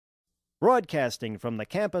Broadcasting from the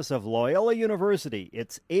campus of Loyola University,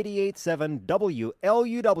 it's 88.7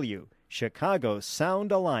 WLUW, Chicago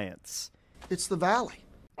Sound Alliance. It's the Valley.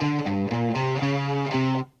 Director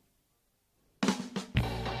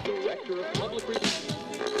of Public Relations,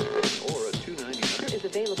 or a 299 is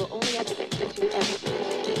available only at the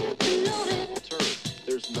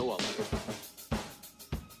There's no other.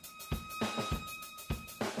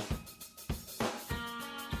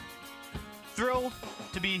 Thrilled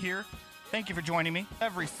to be here. Thank you for joining me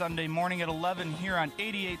every Sunday morning at 11 here on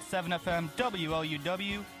 88.7 FM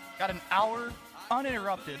WLUW. Got an hour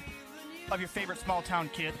uninterrupted of your favorite small town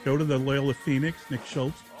kid. Go to the Loyola Phoenix, Nick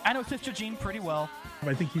Schultz. I know Sister Jean pretty well.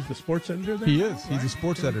 I think he's the sports editor there. He is. He's a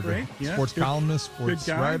sports editor. Great. Yeah. Sports Good, columnist, sports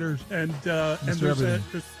good guy. writer. And Mr. there's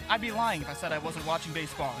Everything. I'd be lying if I said I wasn't watching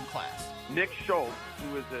baseball in class. Nick Schultz,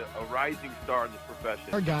 who is a rising star in this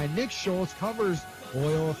profession. Our guy, Nick Schultz, covers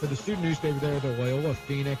Loyola for the student newspaper there, the Loyola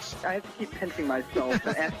Phoenix. I have to keep pinching myself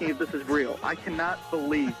and asking if this is real. I cannot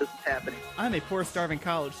believe this is happening. I'm a poor, starving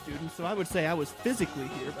college student, so I would say I was physically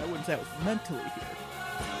here, but I wouldn't say I was mentally here.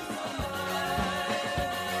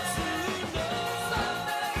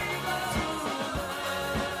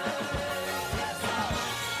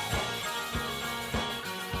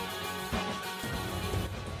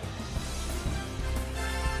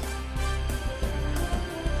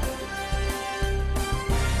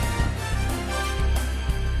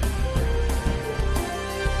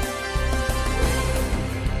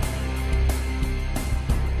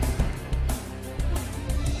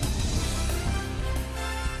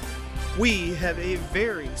 We have a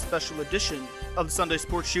very special edition of the Sunday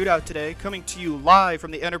Sports Shootout today, coming to you live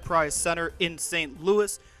from the Enterprise Center in St.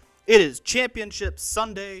 Louis. It is Championship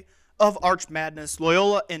Sunday of Arch Madness.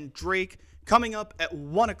 Loyola and Drake coming up at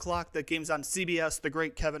 1 o'clock. That game's on CBS. The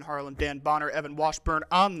great Kevin Harlan, Dan Bonner, Evan Washburn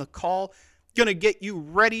on the call. Going to get you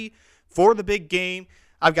ready for the big game.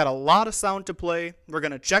 I've got a lot of sound to play. We're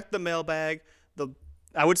going to check the mailbag,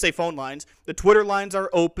 I would say phone lines. The Twitter lines are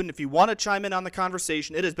open if you want to chime in on the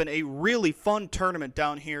conversation. It has been a really fun tournament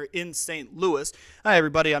down here in St. Louis. Hi,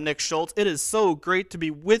 everybody. I'm Nick Schultz. It is so great to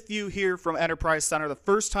be with you here from Enterprise Center. The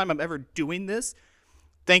first time I'm ever doing this.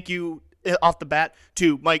 Thank you off the bat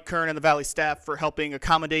to Mike Kern and the Valley staff for helping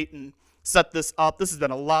accommodate and set this up. This has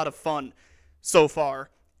been a lot of fun so far.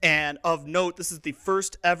 And of note, this is the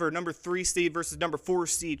first ever number 3 seed versus number 4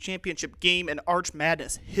 seed championship game in Arch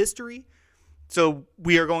Madness history. So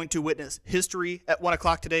we are going to witness history at 1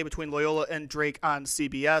 o'clock today between Loyola and Drake on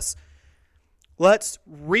CBS. Let's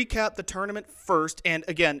recap the tournament first. And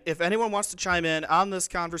again, if anyone wants to chime in on this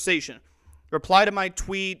conversation, reply to my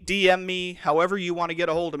tweet, DM me, however you want to get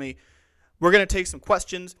a hold of me. We're going to take some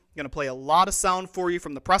questions. I'm going to play a lot of sound for you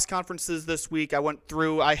from the press conferences this week.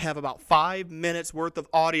 I have about 5 minutes worth of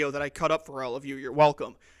audio that I cut up for all of you. You're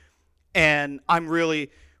welcome. And I'm really,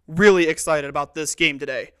 really excited about this game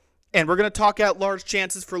today. And we're going to talk at large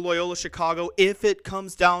chances for Loyola Chicago if it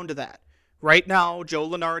comes down to that. Right now, Joe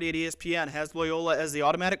Lunardi at ESPN has Loyola as the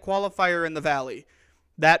automatic qualifier in the Valley.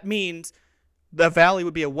 That means the Valley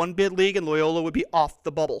would be a one-bid league and Loyola would be off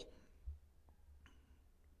the bubble.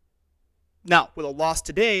 Now, with a loss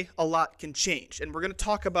today, a lot can change. And we're going to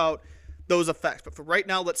talk about those effects. But for right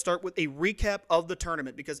now, let's start with a recap of the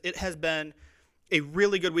tournament because it has been a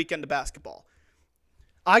really good weekend of basketball.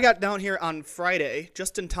 I got down here on Friday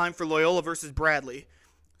just in time for Loyola versus Bradley.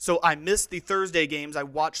 So I missed the Thursday games. I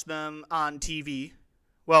watched them on TV.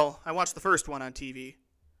 Well, I watched the first one on TV.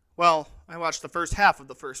 Well, I watched the first half of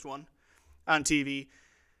the first one on TV.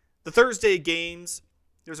 The Thursday games,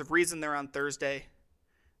 there's a reason they're on Thursday.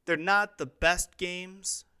 They're not the best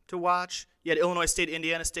games to watch. You had Illinois State,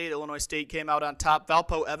 Indiana State. Illinois State came out on top.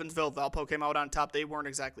 Valpo, Evansville. Valpo came out on top. They weren't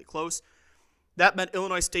exactly close. That meant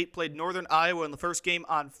Illinois State played Northern Iowa in the first game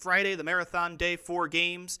on Friday, the marathon day, 4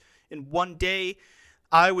 games in one day.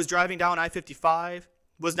 I was driving down I-55,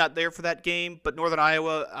 was not there for that game, but Northern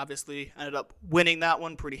Iowa obviously ended up winning that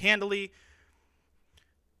one pretty handily.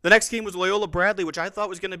 The next game was Loyola-Bradley, which I thought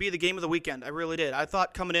was going to be the game of the weekend. I really did. I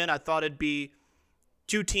thought coming in, it'd be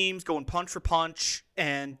 2 teams going punch for punch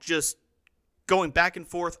and just going back and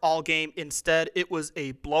forth all game. Instead, it was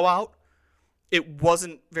a blowout. It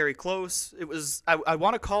wasn't very close. It was, I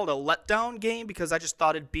want to call it a letdown game because I just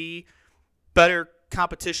thought it'd be better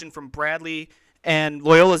competition from Bradley, and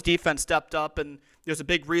Loyola's defense stepped up, and there's a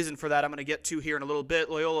big reason for that I'm going to get to here in a little bit.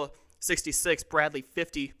 Loyola 66, Bradley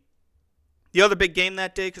 50. The other big game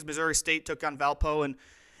that day, because Missouri State took on Valpo, and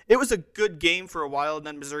it was a good game for a while, and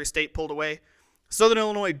then Missouri State pulled away. Southern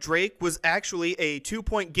Illinois Drake was actually a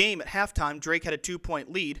 2-point game at halftime. Drake had a 2-point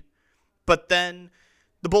lead, but then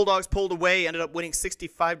The Bulldogs pulled away, ended up winning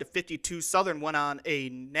 65-52. Southern went on a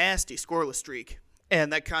nasty scoreless streak,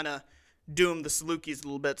 and that kind of doomed the Salukis a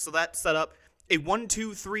little bit. So that set up a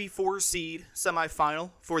 1-2-3-4 seed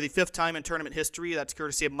semifinal for the 5th time in tournament history. That's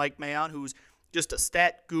courtesy of Mike Mayon, who's just a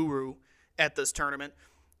stat guru at this tournament.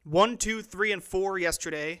 1, 2, 3, and 4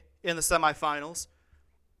 yesterday in the semifinals.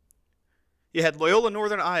 You had Loyola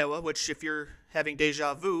Northern Iowa, which if you're having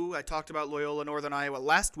deja vu, I talked about Loyola Northern Iowa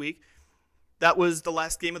last week. That was the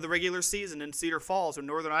last game of the regular season in Cedar Falls when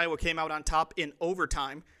Northern Iowa came out on top in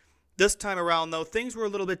overtime. This time around, though, things were a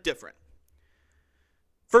little bit different.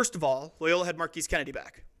 First of all, Loyola had Marquise Kennedy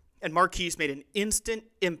back, and Marquise made an instant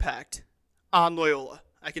impact on Loyola.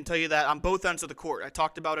 I can tell you that on both ends of the court. I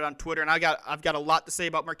talked about it on Twitter, and I've got a lot to say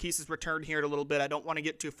about Marquise's return here in a little bit. I don't want to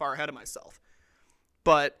get too far ahead of myself.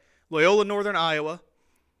 But Loyola Northern Iowa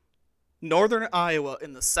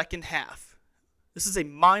in the second half. This is a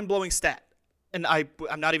mind-blowing stat, and I'm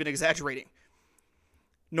not even exaggerating.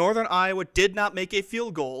 Northern Iowa did not make a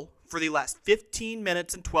field goal for the last 15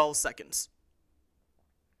 minutes and 12 seconds.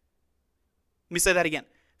 Let me say that again.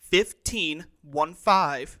 15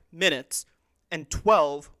 minutes and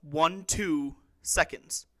 12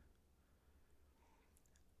 seconds.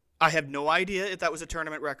 I have no idea if that was a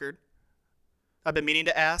tournament record. I've been meaning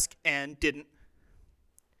to ask and didn't.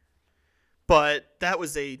 But that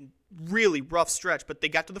was a really rough stretch. But they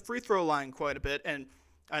got to the free throw line quite a bit. And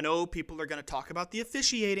I know people are going to talk about the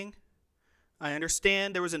officiating. I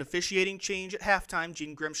understand there was an officiating change at halftime.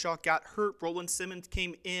 Gene Grimshaw got hurt. Roland Simmons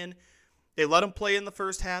came in. They let him play in the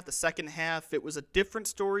first half. The second half, it was a different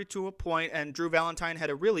story to a point. And Drew Valentine had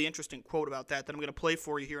a really interesting quote about that I'm going to play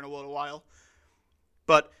for you here in a little while.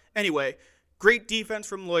 But anyway, great defense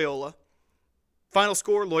from Loyola. Final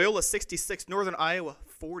score, Loyola 66, Northern Iowa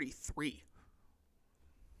 43.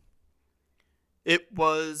 It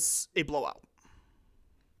was a blowout.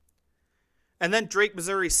 And then Drake,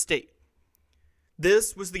 Missouri State.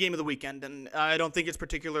 This was the game of the weekend, and I don't think it's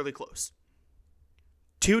particularly close.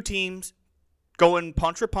 Two teams going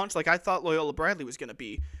punch for punch like I thought Loyola Bradley was going to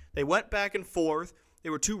be. They went back and forth. They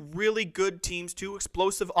were two really good teams, two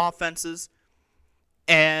explosive offenses,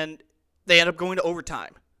 and they ended up going to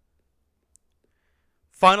overtime.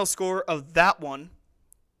 Final score of that one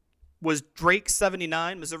was Drake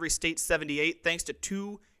 79, Missouri State 78, thanks to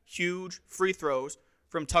two huge free throws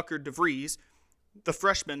from Tucker DeVries, the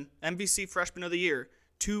freshman, MVC Freshman of the Year.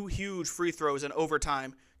 Two huge free throws in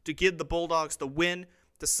overtime to give the Bulldogs the win,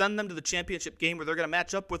 to send them to the championship game where they're going to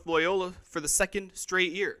match up with Loyola for the second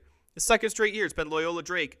straight year. The second straight year it's been Loyola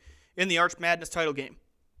Drake in the Arch Madness title game.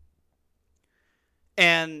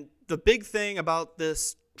 And the big thing about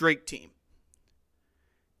this Drake team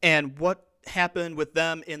and what happened with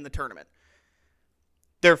them in the tournament,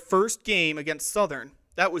 their first game against Southern,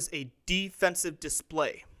 that was a defensive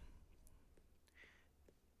display.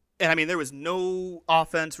 And, I mean, there was no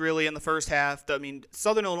offense really in the first half. I mean,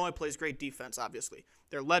 Southern Illinois plays great defense, obviously.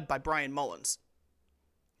 They're led by Brian Mullins,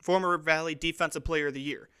 former Valley Defensive Player of the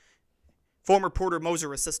Year, former Porter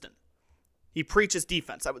Moser assistant. He preaches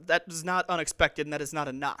defense. That is not unexpected, and that is not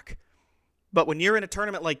a knock. But when you're in a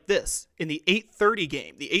tournament like this, in the 8:30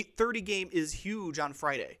 game, the 8:30 game is huge on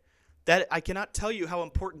Friday. That I cannot tell you how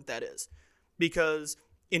important that is. Because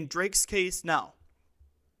in Drake's case now,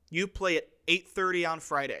 you play at 8:30 on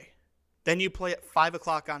Friday. Then you play at 5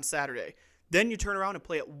 o'clock on Saturday. Then you turn around and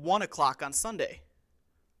play at 1 o'clock on Sunday.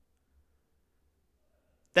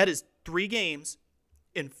 That is 3 games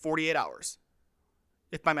in 48 hours,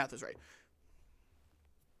 if my math is right.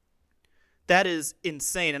 That is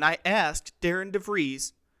insane. And I asked Darren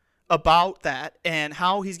DeVries about that and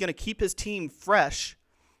how he's going to keep his team fresh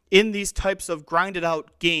in these types of grinded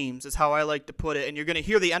out games, is how I like to put it. And you're going to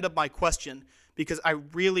hear the end of my question because I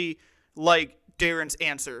really like Darren's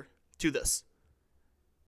answer to this.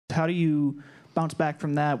 How do you bounce back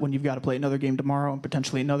from that when you've got to play another game tomorrow and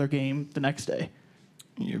potentially another game the next day?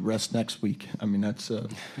 You rest next week. I mean, that's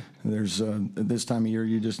there's this time of year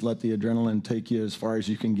you just let the adrenaline take you as far as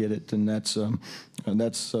you can get it, and that's our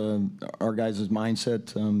guys'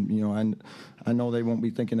 mindset. I know they won't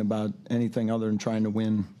be thinking about anything other than trying to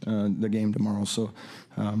win the game tomorrow. So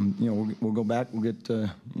we'll go back, we'll get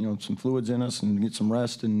some fluids in us and get some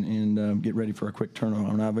rest and get ready for a quick turnaround.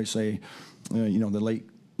 And obviously, the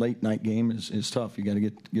late night game is tough. You got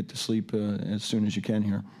to get to sleep as soon as you can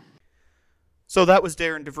here. So that was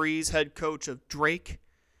Darren DeVries, head coach of Drake.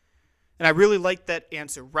 And I really like that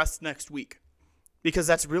answer, rest next week, because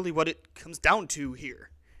that's really what it comes down to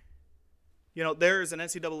here. There's an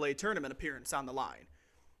NCAA tournament appearance on the line.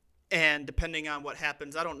 And depending on what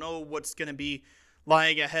happens, I don't know what's going to be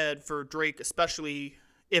lying ahead for Drake, especially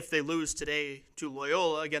if they lose today to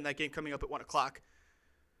Loyola, again, that game coming up at 1 o'clock,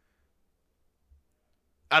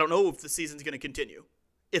 I don't know if the season's going to continue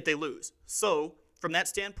if they lose. So, from that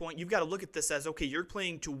standpoint, you've got to look at this as, okay, you're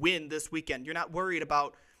playing to win this weekend. You're not worried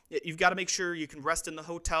about, you've got to make sure you can rest in the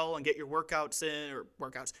hotel and get your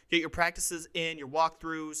get your practices in, your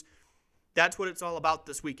walkthroughs. That's what it's all about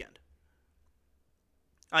this weekend.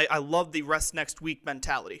 I love the rest next week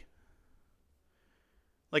mentality.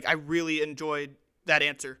 Like, I really enjoyed that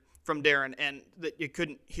answer from Darren, and that you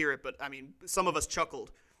couldn't hear it, but, I mean, some of us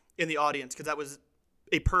chuckled in the audience because that was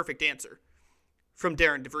a perfect answer from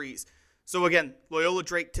Darren DeVries. So, again, Loyola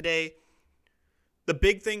Drake today. The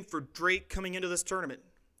big thing for Drake coming into this tournament,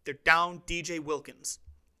 they're down DJ Wilkins.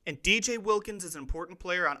 And DJ Wilkins is an important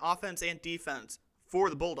player on offense and defense for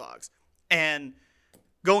the Bulldogs. And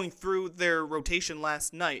going through their rotation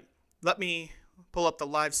last night, let me pull up the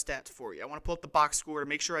live stats for you. I want to pull up the box score to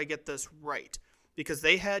make sure I get this right, because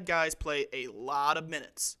they had guys play a lot of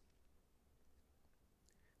minutes.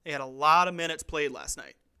 They had a lot of minutes played last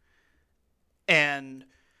night. And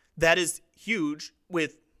that is huge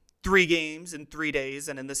with 3 games in 3 days,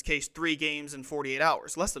 and in this case, 3 games in 48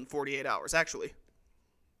 hours. Less than 48 hours, actually.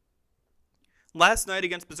 Last night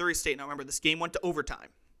against Missouri State, now remember, this game went to overtime.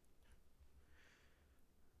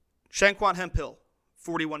 Shanquan Hemphill,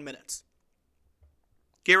 41 minutes.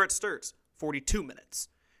 Garrett Sturtz, 42 minutes.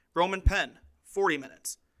 Roman Penn, 40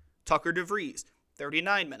 minutes. Tucker DeVries,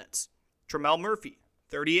 39 minutes. Tremel Murphy,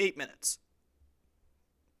 38 minutes.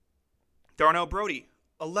 Darnell Brody,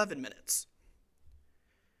 11 minutes.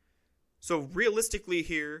 So realistically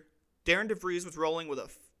here, Darren DeVries was rolling with a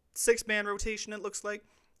 6-man rotation, it looks like,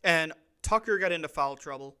 and Tucker got into foul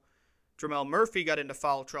trouble. Tremel Murphy got into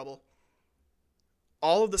foul trouble.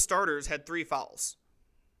 All of the starters had 3 fouls.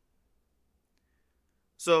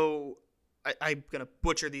 So, I'm going to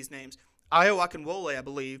butcher these names. Ayo Akinwole, I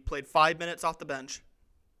believe, played 5 minutes off the bench.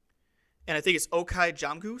 And I think it's Okai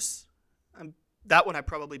Jamgoose. That one I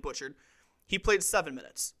probably butchered. He played 7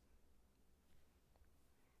 minutes.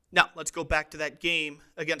 Now, let's go back to that game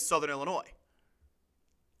against Southern Illinois.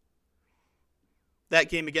 That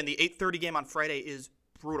game, again, the 8:30 game on Friday, is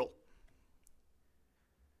brutal.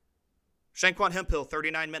 Shanquan Hemphill,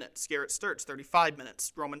 39 minutes. Garrett Sturtz, 35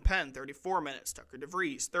 minutes. Roman Penn, 34 minutes. Tucker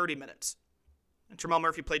DeVries, 30 minutes. And Tremel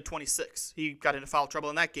Murphy played 26. He got into foul trouble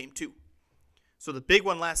in that game, too. So the big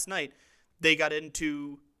one last night, they got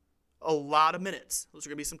into a lot of minutes. Those are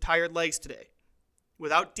going to be some tired legs today.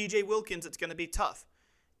 Without DJ Wilkins, it's going to be tough.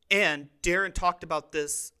 And Darren talked about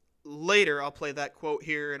this later. I'll play that quote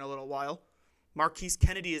here in a little while. Marquise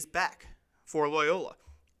Kennedy is back for Loyola.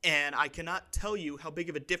 And I cannot tell you how big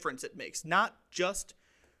of a difference it makes. Not just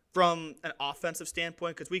from an offensive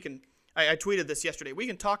standpoint, because I tweeted this yesterday. We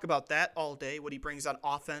can talk about that all day, what he brings on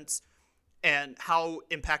offense and how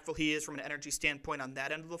impactful he is from an energy standpoint on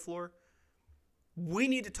that end of the floor. We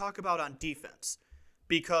need to talk about on defense,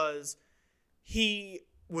 because he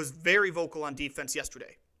was very vocal on defense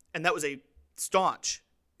yesterday. And that was a staunch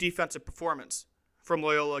defensive performance from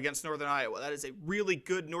Loyola against Northern Iowa. That is a really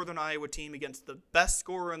good Northern Iowa team against the best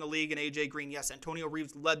scorer in the league in A.J. Green. Yes, Antonio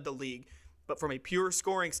Reeves led the league, but from a pure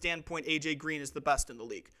scoring standpoint, A.J. Green is the best in the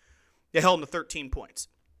league. They held him to 13 points.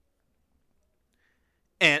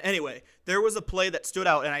 And anyway, there was a play that stood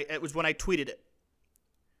out, and it was when I tweeted it.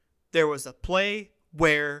 There was a play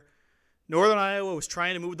where Northern Iowa was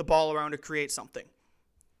trying to move the ball around to create something.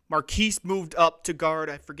 Marquise moved up to guard,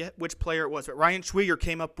 I forget which player it was, but Ryan Schwieger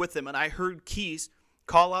came up with him, and I heard Keys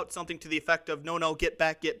call out something to the effect of, no, get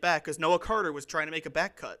back, because Noah Carter was trying to make a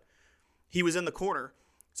back cut. He was in the corner.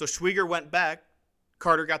 So Schwieger went back,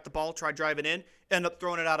 Carter got the ball, tried driving in, ended up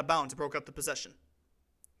throwing it out of bounds and broke up the possession.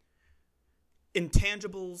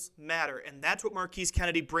 Intangibles matter, and that's what Marquise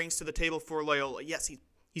Kennedy brings to the table for Loyola. Yes,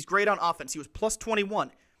 he's great on offense. He was plus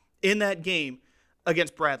 21 in that game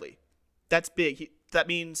against Bradley. That's big. What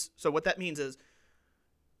that means is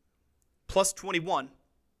plus 21.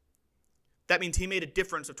 That means he made a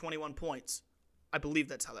difference of 21 points. I believe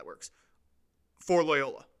that's how that works for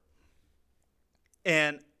Loyola.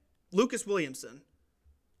 And Lucas Williamson,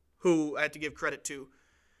 who I have to give credit to,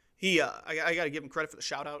 I got to give him credit for the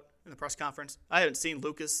shout out in the press conference. I haven't seen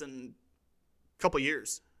Lucas in a couple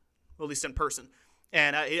years, well, at least in person.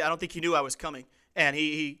 And I don't think he knew I was coming. And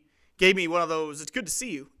he gave me one of those, it's good to see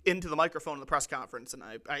you, into the microphone in the press conference, and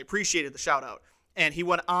I appreciated the shout-out. And he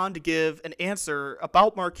went on to give an answer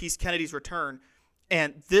about Marquise Kennedy's return,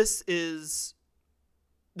 and this is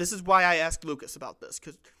why I asked Lucas about this,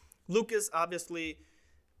 because Lucas, obviously,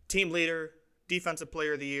 team leader, defensive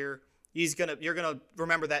player of the year, you're gonna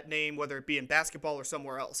remember that name, whether it be in basketball or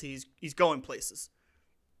somewhere else. He's going places.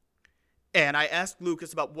 And I asked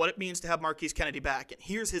Lucas about what it means to have Marquise Kennedy back, and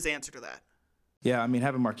here's his answer to that. Yeah, I mean,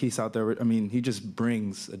 having Marquise out there, I mean, he just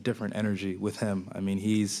brings a different energy with him. I mean,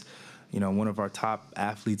 he's, one of our top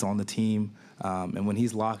athletes on the team. And when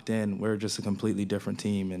he's locked in, we're just a completely different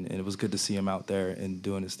team. And it was good to see him out there and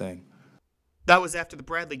doing his thing. That was after the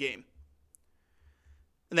Bradley game.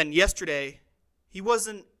 And then yesterday, he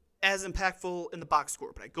wasn't as impactful in the box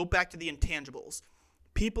score. But I go back to the intangibles.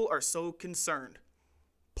 People are so concerned.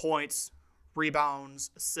 Points, rebounds,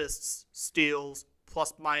 assists, steals,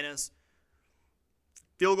 plus minus,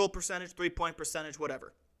 field goal percentage, three-point percentage,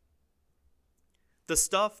 whatever. The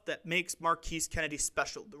stuff that makes Marquise Kennedy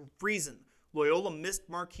special, the reason Loyola missed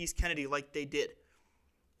Marquise Kennedy like they did,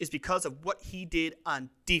 is because of what he did on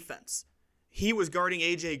defense. He was guarding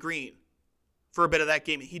A.J. Green for a bit of that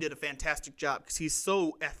game, and he did a fantastic job because he's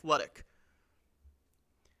so athletic.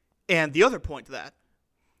 And the other point to that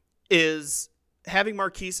is having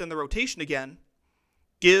Marquise in the rotation again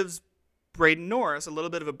gives Braden Norris a little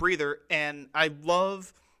bit of a breather, and I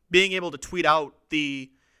love being able to tweet out the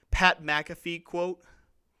Pat McAfee quote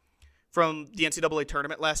from the NCAA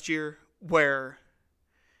tournament last year where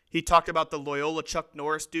he talked about the Loyola Chuck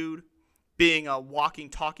Norris dude being a walking,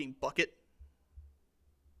 talking bucket.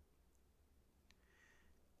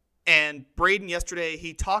 And Braden yesterday,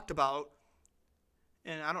 he talked about,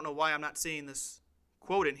 and I don't know why I'm not seeing this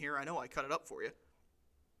quote in here. I know I cut it up for you.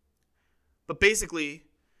 But basically,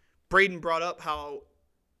 Braden brought up how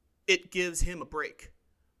it gives him a break.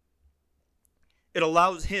 It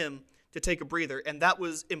allows him to take a breather, and that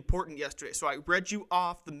was important yesterday. So I read you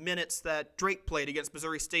off the minutes that Drake played against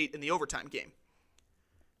Missouri State in the overtime game.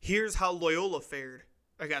 Here's how Loyola fared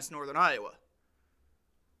against Northern Iowa.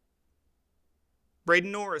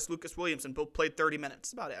 Braden Norris, Lucas Williamson both played 30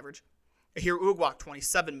 minutes, about average. Ahir Uguak,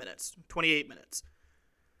 27 minutes, 28 minutes.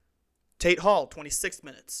 Tate Hall, 26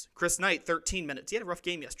 minutes. Chris Knight, 13 minutes. He had a rough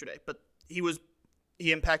game yesterday, but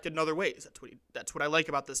he impacted in other ways. That's what I like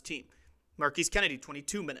about this team. Marquise Kennedy,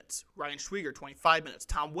 22 minutes. Ryan Schwieger, 25 minutes.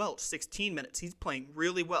 Tom Welch, 16 minutes. He's playing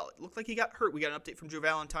really well. It looked like he got hurt. We got an update from Drew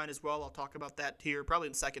Valentine as well. I'll talk about that here probably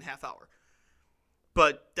in the second half hour.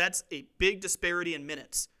 But that's a big disparity in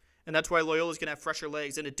minutes, and that's why Loyola's going to have fresher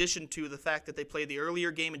legs, in addition to the fact that they played the earlier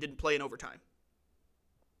game and didn't play in overtime.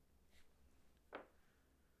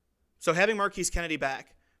 So having Marquise Kennedy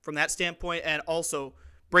back from that standpoint, and also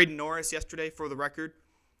Braden Norris yesterday, for the record,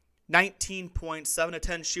 19 points, 7 of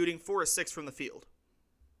 10 shooting, 4 of 6 from the field.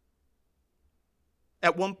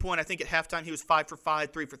 At one point, I think at halftime, he was 5 for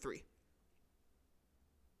 5, 3 for 3.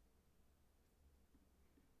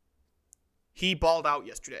 He balled out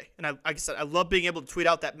yesterday. And like I said, I love being able to tweet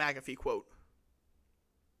out that McAfee quote.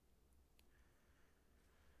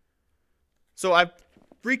 So I've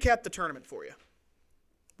recapped the tournament for you.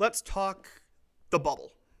 Let's talk the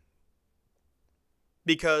bubble.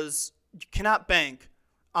 Because you cannot bank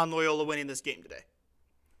on Loyola winning this game today.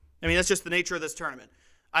 I mean, that's just the nature of this tournament.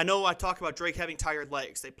 I know I talk about Drake having tired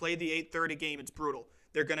legs. They played the 8:30 game. It's brutal.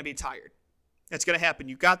 They're going to be tired. That's going to happen.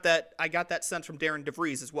 You got that. I got that sense from Darren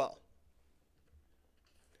DeVries as well.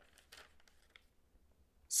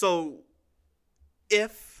 So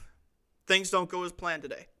if things don't go as planned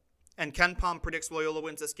today, and Ken Pom predicts Loyola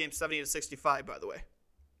wins this game 70-65, by the way,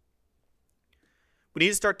 we need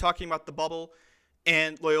to start talking about the bubble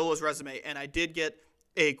and Loyola's resume. And I did get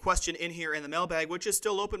a question in here in the mailbag, which is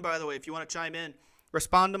still open, by the way. If you want to chime in,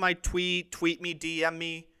 respond to my tweet me, DM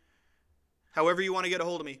me, however you want to get a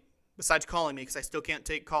hold of me, besides calling me, because I still can't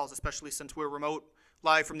take calls, especially since we're remote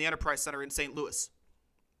live from the Enterprise Center in St. Louis.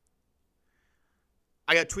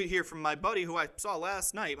 I got a tweet here from my buddy who I saw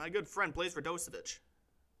last night, my good friend Blaze Radosevich.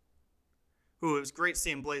 It was great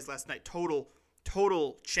seeing Blaze last night.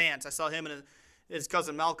 Total chance. I saw him and his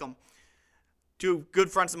cousin Malcolm, two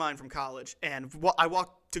good friends of mine from college. And I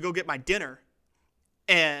walked to go get my dinner,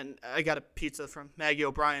 and I got a pizza from Maggie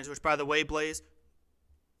O'Brien's, which, by the way, Blaze,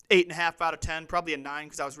 8.5 out of 10, probably a 9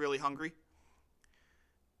 because I was really hungry.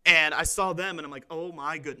 And I saw them, and I'm like, oh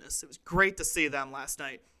my goodness. It was great to see them last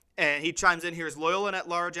night. And he chimes in here as Loyola an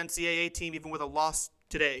at-large NCAA team, even with a loss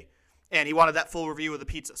today. And he wanted that full review of the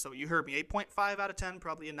pizza. So you heard me, 8.5 out of 10,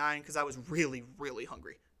 probably a 9, because I was really, really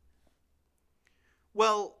hungry.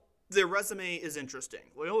 Well, their resume is interesting.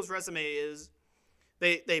 Loyola's resume is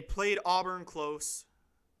they played Auburn close.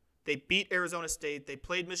 They beat Arizona State. They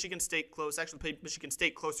played Michigan State close. Actually played Michigan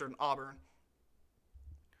State closer than Auburn.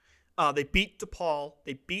 They beat DePaul.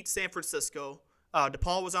 They beat San Francisco.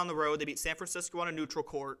 DePaul was on the road. They beat San Francisco on a neutral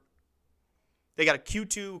court. They got a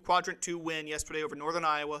Q2, Quadrant 2 win yesterday over Northern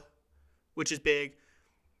Iowa, which is big.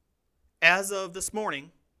 As of this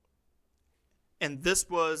morning, and this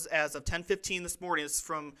was as of 10:15 this morning, this is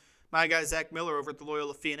from My guy Zach Miller over at the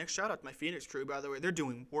Loyola Phoenix. Shout out to my Phoenix crew, by the way. They're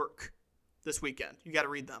doing work this weekend. You got to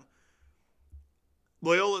read them.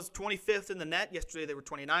 Loyola's 25th in the net. Yesterday they were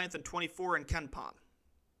 29th and 24 in KenPom.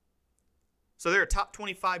 So they're a top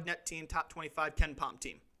 25 net team, top 25 KenPom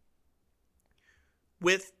team.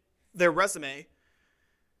 With their resume,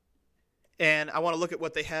 and I want to look at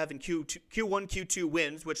what they have in Q1, Q2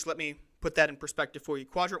 wins, which let me put that in perspective for you.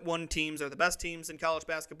 Quadrant 1 teams are the best teams in college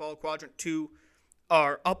basketball. Quadrant 2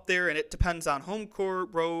 are up there, and it depends on home court,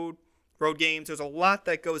 road games. There's a lot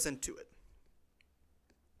that goes into it.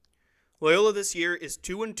 Loyola this year is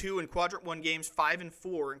 2-2 in Quadrant 1 games,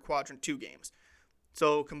 5-4 in Quadrant 2 games.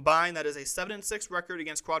 So combined, that is a 7-6 record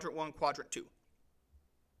against Quadrant 1, Quadrant 2.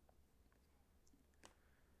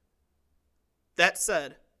 That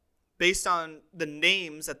said, based on the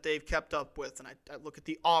names that they've kept up with, and I look at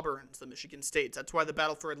the Auburns, the Michigan States, that's why the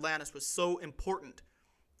battle for Atlantis was so important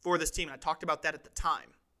for this team, and I talked about that at the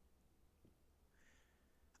time.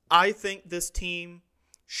 I think this team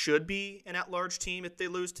should be an at-large team if they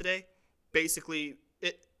lose today. Basically,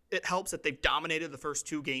 it helps that they've dominated the first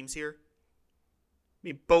 2 games here. I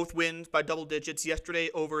mean, both wins by double digits. Yesterday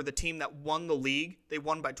over the team that won the league, they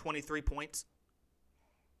won by 23 points.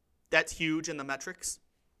 That's huge in the metrics.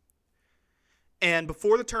 And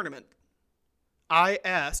before the tournament, I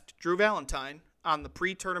asked Drew Valentine on the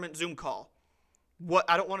pre-tournament Zoom call,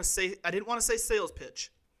 I didn't want to say sales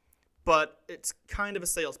pitch, but it's kind of a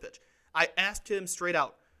sales pitch. I asked him straight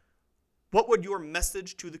out, what would your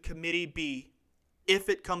message to the committee be if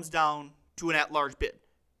it comes down to an at-large bid?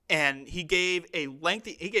 And he gave a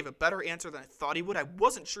better answer than I thought he would. I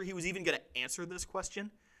wasn't sure he was even going to answer this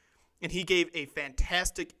question. And he gave a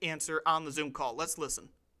fantastic answer on the Zoom call. Let's listen.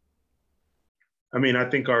 I mean, I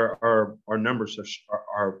think our numbers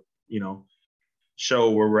are show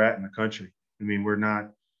where we're at in the country. I mean, we're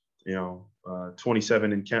not,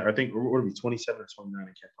 27 in Kent. I think what are we, 27 or 29 in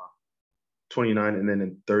Kent? 29 and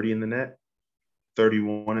then 30 in the net,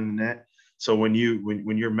 31 in the net. So when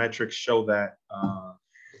your metrics show that,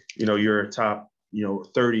 you're a top,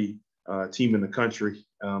 30 team in the country,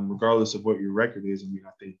 regardless of what your record is. I mean,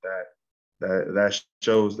 I think that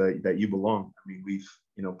shows that you belong. I mean, we've,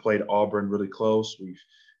 played Auburn really close.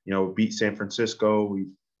 We've, beat San Francisco.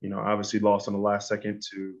 We've, obviously lost on the last second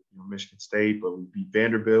to Michigan State, but we beat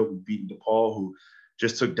Vanderbilt. We've beaten DePaul, who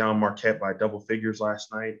just took down Marquette by double figures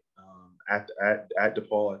last night at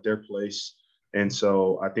DePaul at their place. And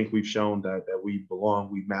so I think we've shown that we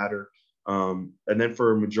belong, we matter. And then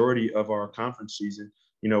for a majority of our conference season,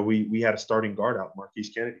 we had a starting guard out,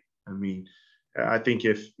 Marquise Kennedy. I mean, I think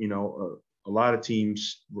if, a lot of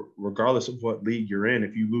teams, regardless of what league you're in,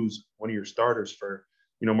 if you lose one of your starters for,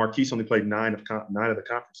 Marquise only played 9 of the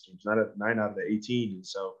conference games, 9 out of the 18. And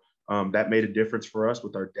so that made a difference for us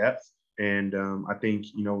with our depth. And I think,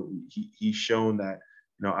 he's shown that,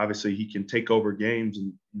 obviously he can take over games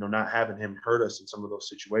and, not having him hurt us in some of those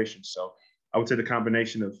situations. So I would say the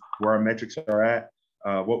combination of where our metrics are at,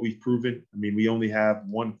 what we've proven. I mean, we only have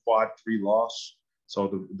 1 quad 3 loss.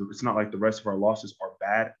 So it's not like the rest of our losses are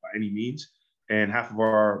bad by any means. And half of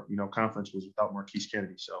our, conference was without Marquise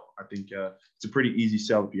Kennedy. So I think it's a pretty easy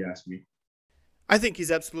sell if you ask me. I think he's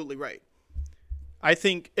absolutely right. I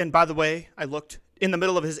think, and by the way, I looked in the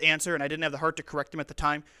middle of his answer and I didn't have the heart to correct him at the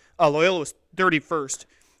time. Loyola was 31st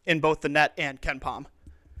in both the net and KenPom.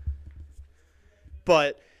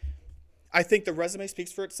 But I think the resume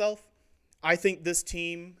speaks for itself. I think this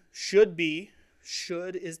team should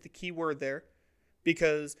is the key word there,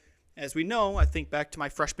 because as we know, I think back to my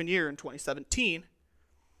freshman year in 2017,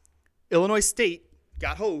 Illinois State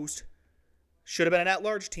got hosed, should have been an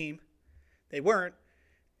at-large team. They weren't,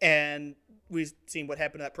 and we've seen what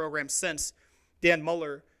happened to that program since. Dan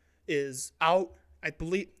Muller is out. I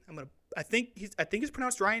think he's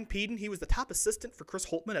pronounced Ryan Peden. He was the top assistant for Chris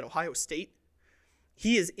Holtmann at Ohio State.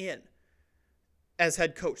 He is in as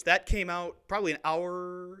head coach. That came out probably an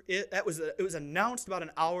hour. It was announced about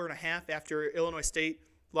an hour and a half after Illinois State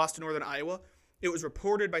lost to Northern Iowa. It was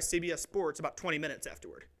reported by CBS Sports about 20 minutes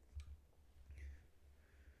afterward.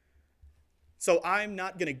 So I'm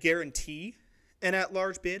not going to guarantee an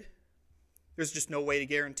at-large bid. There's just no way to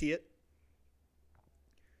guarantee it.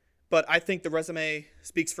 But I think the resume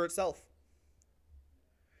speaks for itself.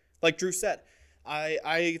 Like Drew said,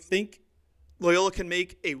 I think Loyola can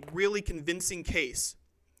make a really convincing case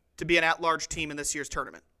to be an at-large team in this year's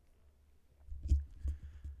tournament,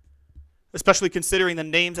 especially considering the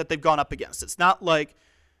names that they've gone up against. It's not like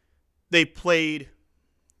they played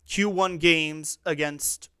Q1 games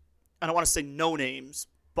against, I don't want to say no names,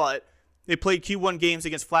 but they played Q1 games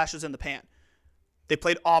against flashes in the pan. They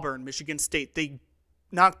played Auburn, Michigan State. They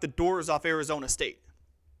knocked the doors off Arizona State.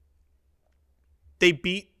 They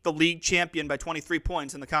beat the league champion by 23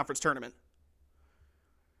 points in the conference tournament.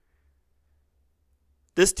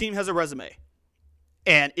 This team has a resume.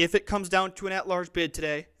 And if it comes down to an at-large bid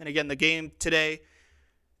today, and again, the game today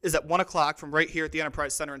is at 1 o'clock from right here at the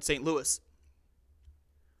Enterprise Center in St. Louis,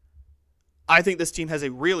 I think this team has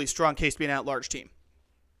a really strong case to be an at-large team.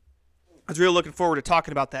 I was really looking forward to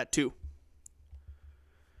talking about that too.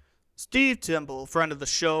 Steve Timble, friend of the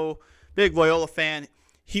show, big Loyola fan,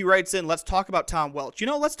 he writes in, let's talk about Tom Welch.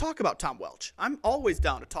 Let's talk about Tom Welch. I'm always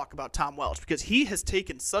down to talk about Tom Welch because he has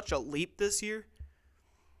taken such a leap this year.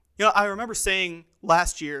 I remember saying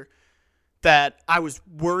last year that I was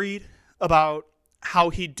worried about how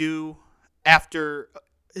he'd do after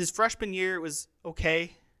his freshman year. It was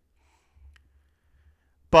okay.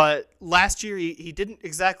 But last year, he didn't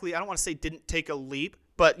exactly, I don't want to say didn't take a leap,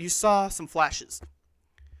 but you saw some flashes.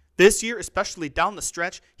 This year, especially down the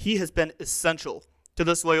stretch, he has been essential to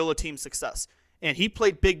this Loyola team's success. And he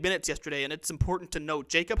played big minutes yesterday, and it's important to note,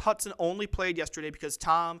 Jacob Hudson only played yesterday because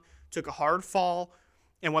Tom took a hard fall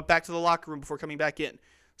and went back to the locker room before coming back in.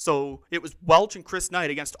 So it was Welch and Chris Knight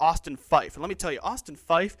against Austin Fife. And let me tell you, Austin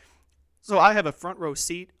Fife, so I have a front row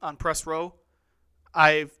seat on press row.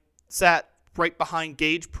 I've sat right behind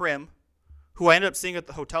Gage Prim, who I ended up seeing at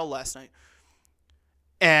the hotel last night.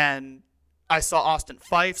 And I saw Austin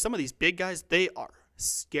Fife. Some of these big guys, they are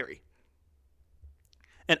scary.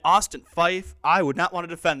 And Austin Fife, I would not want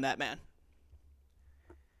to defend that man.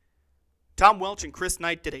 Tom Welch and Chris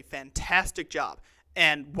Knight did a fantastic job.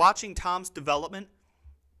 And watching Tom's development,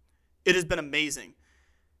 it has been amazing.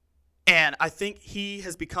 And I think he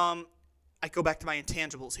has become, I go back to my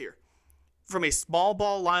intangibles here, from a small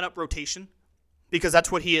ball lineup rotation, because that's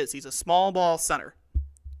what he is. He's a small ball center.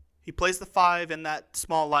 He plays the 5 in that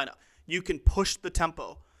small lineup. You can push the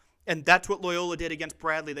tempo. And that's what Loyola did against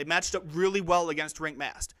Bradley. They matched up really well against Rink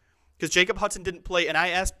Mast. Because Jacob Hudson didn't play, and I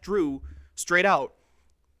asked Drew straight out,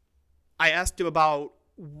 I asked him about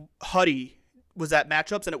Huddy, was that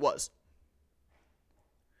matchups? And it was.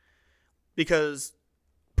 Because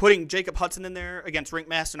putting Jacob Hudson in there against Rink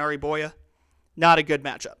Mast and Ari Boya, not a good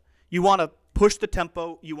matchup. You want to push the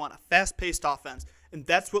tempo. You want a fast-paced offense. And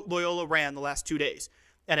that's what Loyola ran the last 2 days.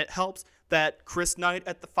 And it helps that Chris Knight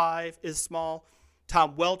at the 5 is small.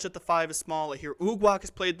 Tom Welch at the 5 is small. I hear Ugwak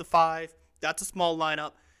has played the 5. That's a small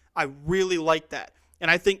lineup. I really like that. And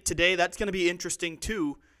I think today that's going to be interesting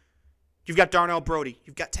too. You've got Darnell Brody.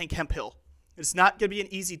 You've got Tank Hemphill. It's not going to be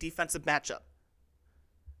an easy defensive matchup.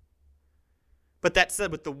 But that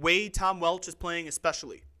said, with the way Tom Welch is playing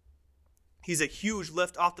especially, he's a huge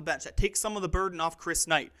lift off the bench. That takes some of the burden off Chris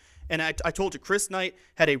Knight. And I told you, Chris Knight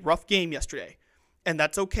had a rough game yesterday. And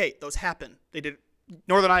that's okay. Those happen.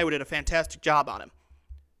 Northern Iowa did a fantastic job on him.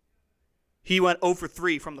 He went 0 for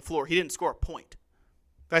 3 from the floor. He didn't score a point.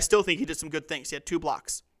 But I still think he did some good things. He had 2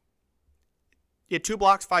 blocks. He had 2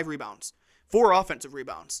 blocks, 5 rebounds. 4 offensive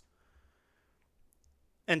rebounds.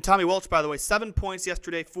 And Tommy Welch, by the way, 7 points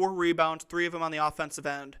yesterday, 4 rebounds, 3 of them on the offensive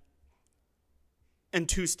end, and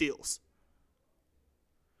 2 steals.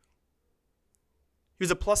 He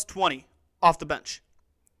was a plus 20 off the bench.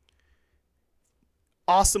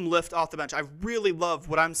 Awesome lift off the bench. I really love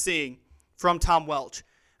what I'm seeing from Tom Welch.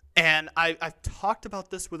 And I've talked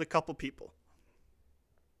about this with a couple people.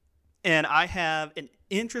 And I have an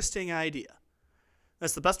interesting idea.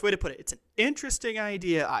 That's the best way to put it. It's an interesting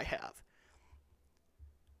idea I have.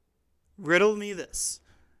 Riddle me this.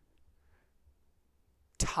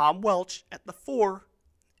 Tom Welch at the 4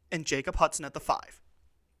 and Jacob Hudson at the 5.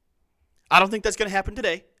 I don't think that's going to happen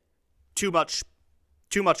today. Too much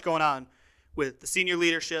going on with the senior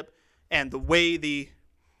leadership and the way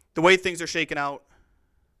things are shaken out.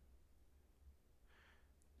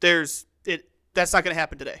 That's not going to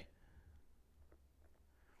happen today.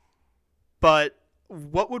 But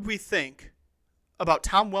what would we think about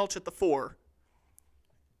Tom Welch at the 4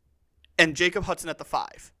 and Jacob Hudson at the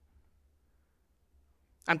 5?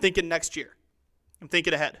 I'm thinking next year. I'm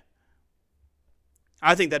thinking ahead.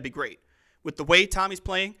 I think that'd be great. With the way Tommy's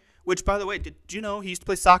playing, which, by the way, did you know he used to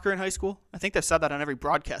play soccer in high school? I think they've said that on every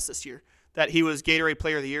broadcast this year, that he was Gatorade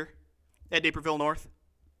Player of the Year at Naperville North.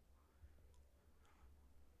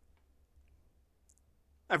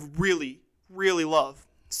 I really, really love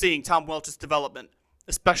seeing Tom Welch's development,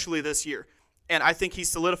 especially this year. And I think he's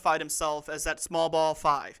solidified himself as that small ball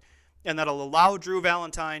 5. And that'll allow Drew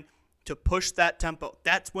Valentine to push that tempo.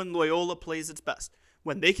 That's when Loyola plays its best.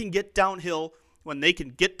 When they can get downhill, when they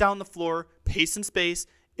can get down the floor, pace and space,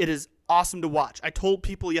 it is awesome to watch. I told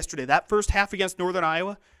people yesterday, that first half against Northern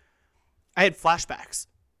Iowa, I had flashbacks.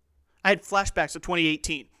 I had flashbacks of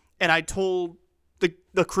 2018. And I told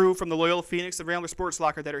the crew from the Loyola Phoenix and Rambler Sports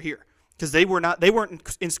Locker that are here, because they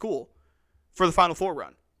weren't in school for the Final Four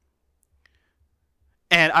run.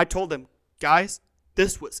 And I told them, guys,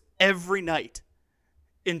 this was every night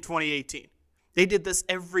in 2018. They did this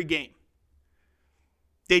every game.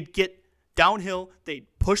 They'd get downhill, they'd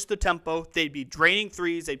push the tempo, they'd be draining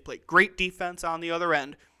threes, they'd play great defense on the other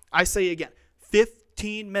end. I say again,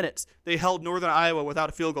 15 minutes they held Northern Iowa without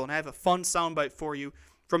a field goal. And I have a fun soundbite for you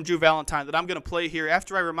from Drew Valentine that I'm going to play here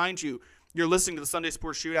after I remind you you're listening to the Sunday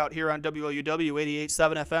Sports Shootout here on WLUW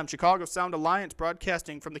 88.7 FM, Chicago Sound Alliance,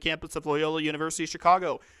 broadcasting from the campus of Loyola University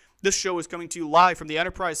Chicago. This show is coming to you live from the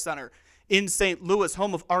Enterprise Center in St. Louis,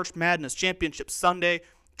 home of Arch Madness Championship Sunday.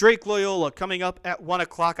 Drake Loyola coming up at 1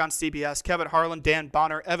 o'clock on CBS. Kevin Harlan, Dan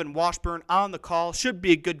Bonner, Evan Washburn on the call. Should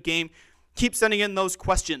be a good game. Keep sending in those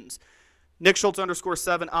questions. Nick Schultz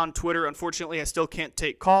 _7 on Twitter. Unfortunately, I still can't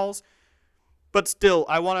take calls. But still,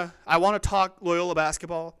 I want to talk Loyola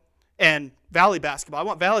basketball and Valley basketball. I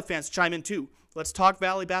want Valley fans to chime in too. Let's talk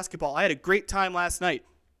Valley basketball. I had a great time last night.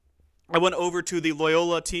 I went over to the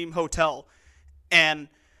Loyola team hotel, and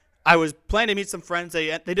I was planning to meet some friends.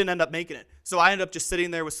 They didn't end up making it. So I ended up just sitting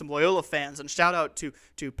there with some Loyola fans, and shout out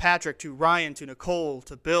to Patrick, to Ryan, to Nicole,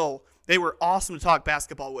 to Bill. They were awesome to talk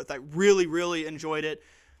basketball with. I really, really enjoyed it.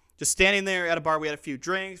 Just standing there at a bar, we had a few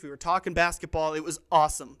drinks. We were talking basketball. It was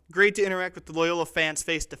awesome. Great to interact with the Loyola fans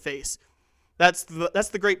face to face. That's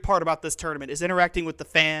the great part about this tournament, is interacting with the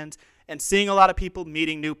fans and seeing a lot of people,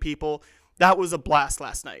 meeting new people. That was a blast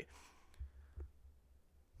last night.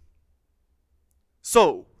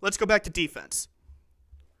 So, let's go back to defense.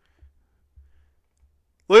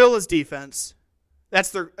 Loyola's defense,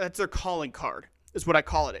 that's their calling card, is what I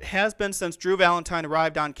call it. It has been since Drew Valentine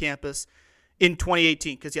arrived on campus in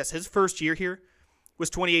 2018, because yes, his first year here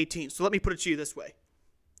was 2018. So let me put it to you this way,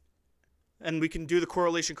 and we can do the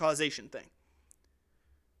correlation causation thing.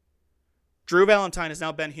 Drew Valentine has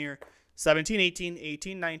now been here 17, 18,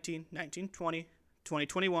 18, 19, 19, 20, 20,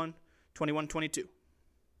 21, 21, 22. I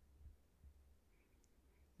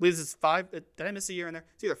believe this is 5. Did I miss a year in there?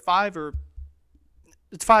 It's either 5 or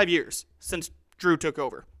it's 5 years since Drew took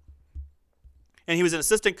over. And he was an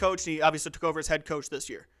assistant coach, and he obviously took over as head coach this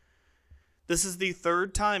year. This is the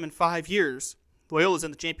third time in 5 years Loyola's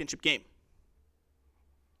in the championship game.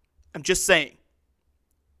 I'm just saying.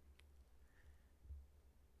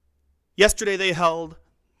 Yesterday they held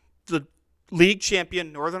the league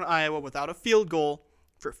champion Northern Iowa without a field goal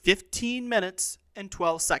for 15 minutes and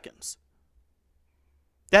 12 seconds.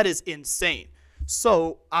 That is insane.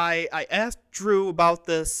 So I asked Drew about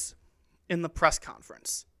this in the press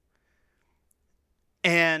conference.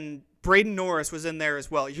 And Braden Norris was in there as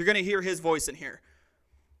well. You're going to hear his voice in here.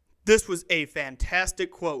 This was a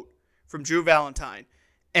fantastic quote from Drew Valentine.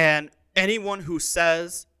 And anyone who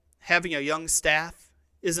says having a young staff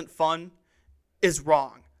isn't fun is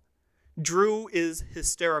wrong. Drew is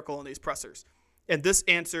hysterical in these pressers. And this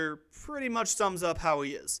answer pretty much sums up how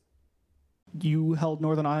he is. You held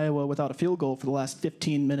Northern Iowa without a field goal for the last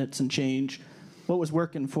 15 minutes and change. What was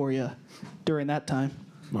working for you during that time?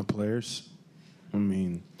 My players. I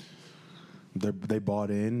mean, they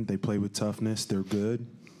bought in. They play with toughness. They're good.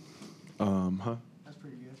 That's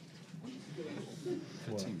pretty good.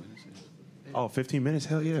 15 minutes. Oh, 15 minutes?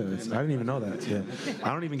 Hell yeah. I didn't even know that. Yeah.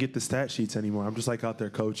 I don't even get the stat sheets anymore. I'm just like out there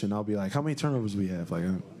coaching. I'll be like, how many turnovers we have? Like,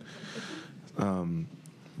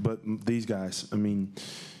 but these guys, I mean,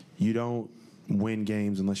 you don't win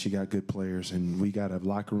games unless you got good players, and we got a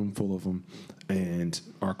locker room full of them. And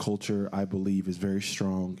our culture, I believe, is very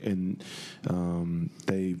strong. And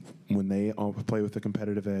when they all play with a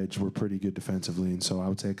competitive edge, we're pretty good defensively. And so I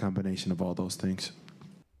would say a combination of all those things.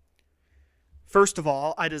 First of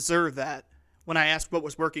all, I deserve that. When I asked what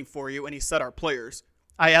was working for you, and he said our players,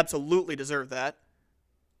 I absolutely deserve that.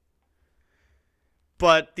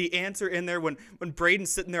 But the answer in there, when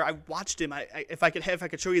Braden's sitting there, I watched him. If I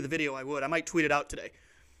could show you the video, I would. I might tweet it out today.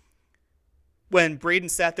 When Braden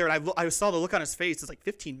sat there, and I saw the look on his face. It's like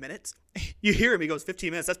 15 minutes. You hear him. He goes,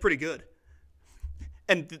 15 minutes. That's pretty good.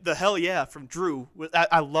 And the hell yeah from Drew.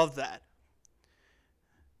 I love that.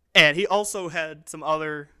 And he also had some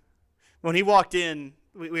other. When he walked in,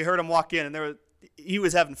 we heard him walk in, and he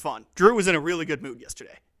was having fun. Drew was in a really good mood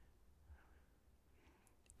yesterday.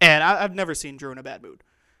 And I've never seen Drew in a bad mood.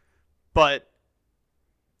 But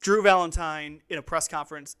Drew Valentine in a press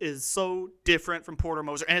conference is so different from Porter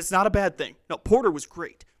Moser. And it's not a bad thing. No, Porter was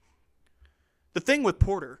great. The thing with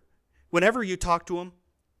Porter, whenever you talk to him,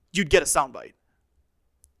 you'd get a soundbite.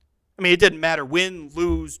 I mean, it didn't matter. Win,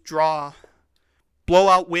 lose, draw,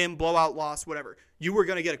 blowout win, blowout loss, whatever. You were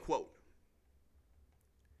going to get a quote.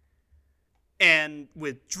 And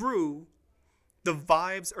with Drew, the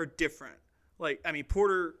vibes are different. Like, I mean,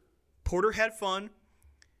 Porter Porter had fun.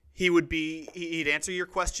 He'd answer your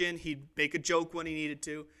question. He'd make a joke when he needed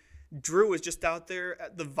to. Drew was just out there.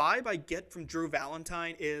 The vibe I get from Drew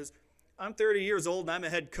Valentine is, I'm 30 years old and I'm a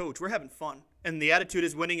head coach. We're having fun. And the attitude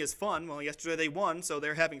is winning is fun. Well, yesterday they won, so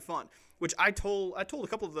they're having fun. Which I told a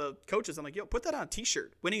couple of the coaches, I'm like, yo, put that on a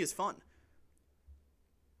t-shirt. Winning is fun.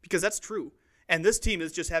 Because that's true. And this team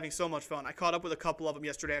is just having so much fun. I caught up with a couple of them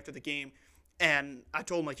yesterday after the game, and I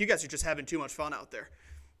told them, like, you guys are just having too much fun out there.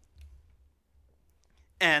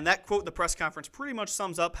 And that quote in the press conference pretty much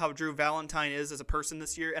sums up how Drew Valentine is as a person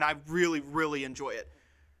this year, and I really, really enjoy it.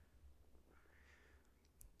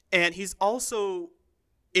 And he's also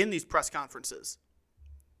in these press conferences.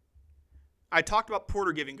 I talked about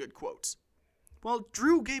Porter giving good quotes. Well,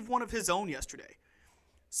 Drew gave one of his own yesterday.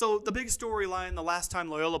 So the big storyline the last time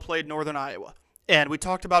Loyola played Northern Iowa, and we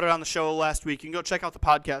talked about it on the show last week. You can go check out the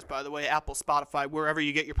podcast, by the way, Apple, Spotify, wherever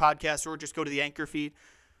you get your podcasts, or just go to the Anchor feed.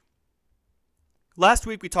 Last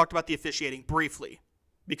week we talked about the officiating briefly,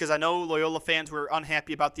 because I know Loyola fans were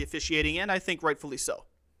unhappy about the officiating, and I think rightfully so.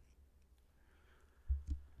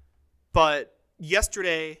 But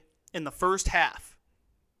yesterday in the first half,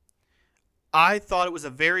 I thought it was a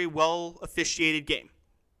very well officiated game.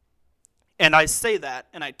 And I say that,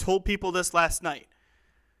 and I told people this last night.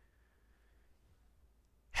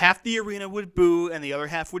 Half the arena would boo and the other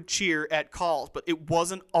half would cheer at calls, but it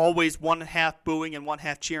wasn't always one half booing and one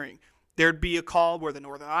half cheering. There'd be a call where the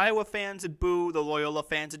Northern Iowa fans would boo, the Loyola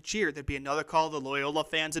fans would cheer. There'd be another call, the Loyola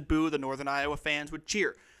fans would boo, the Northern Iowa fans would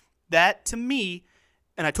cheer. That, to me,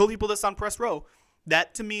 and I told people this on Press Row,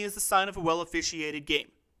 that to me is the sign of a well-officiated game.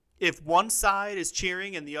 If one side is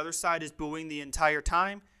cheering and the other side is booing the entire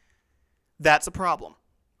time, that's a problem.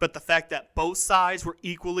 But the fact that both sides were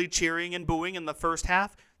equally cheering and booing in the first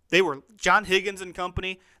half, they were John Higgins and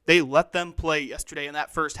company, they let them play yesterday in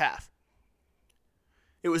that first half.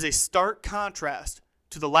 It was a stark contrast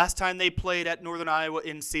to the last time they played at Northern Iowa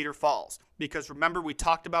in Cedar Falls. Because remember, we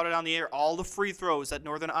talked about it on the air, all the free throws that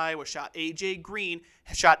Northern Iowa shot. A.J. Green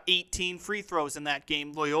shot 18 free throws in that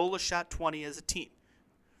game. Loyola shot 20 as a team.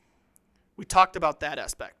 We talked about that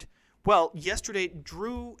aspect. Well, yesterday,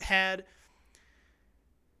 Drew had...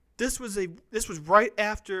 This was right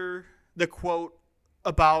after the quote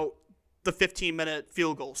about the 15-minute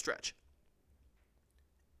field goal stretch.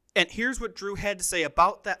 And here's what Drew had to say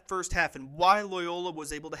about that first half and why Loyola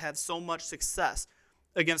was able to have so much success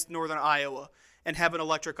against Northern Iowa and have an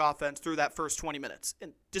electric offense through that first 20 minutes.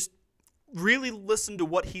 And just really listen to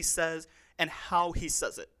what he says and how he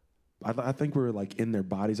says it. I think we were like in their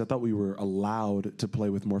bodies. I thought we were allowed to play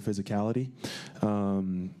with more physicality.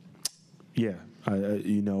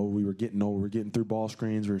 We were getting through ball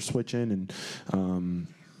screens, we were switching, and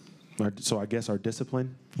so I guess our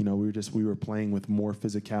discipline, we were playing with more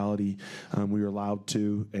physicality. We were allowed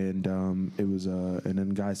to, and it was, and then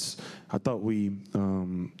guys, I thought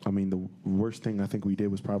the worst thing I think we did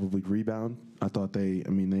was probably rebound. I thought they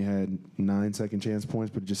had 9 second chance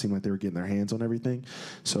points, but it just seemed like they were getting their hands on everything.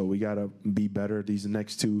 So we got to be better. These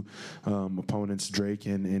next two opponents, Drake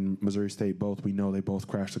and Missouri State, we know they both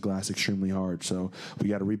crashed the glass extremely hard. So we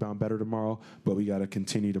got to rebound better tomorrow, but we got to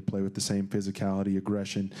continue to play with the same physicality,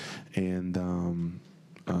 aggression, and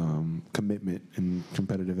commitment and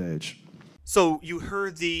competitive edge. So you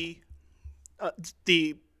heard the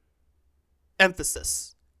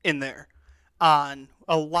emphasis in there on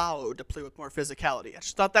allowed to play with more physicality. I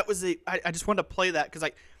just thought that was I just wanted to play that because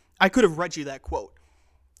I could have read you that quote.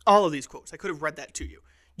 All of these quotes, I could have read that to you.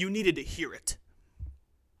 You needed to hear it.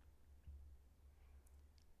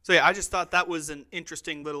 So yeah, I just thought that was an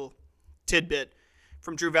interesting little tidbit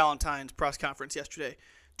from Drew Valentine's press conference yesterday.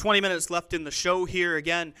 20 minutes left in the show here.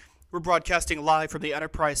 Again, we're broadcasting live from the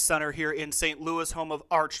Enterprise Center here in St. Louis, home of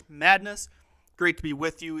Arch Madness. Great to be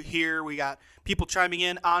with you here. We got people chiming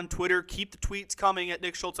in on Twitter. Keep the tweets coming at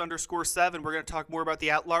NickSchultz_7. We're going to talk more about the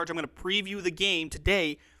at-large. I'm going to preview the game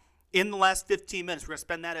today in the last 15 minutes. We're going to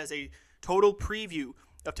spend that as a total preview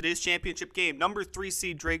of today's championship game. Number 3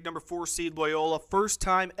 seed Drake, number 4 seed Loyola. First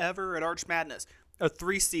time ever at Arch Madness. A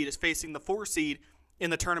 3 seed is facing the 4 seed in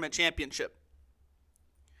the tournament championship.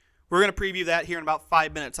 We're going to preview that here in about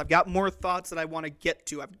 5 minutes. I've got more thoughts that I want to get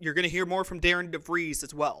to. You're going to hear more from Darren DeVries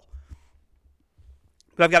as well.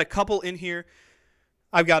 But I've got a couple in here.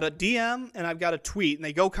 I've got a DM and I've got a tweet, and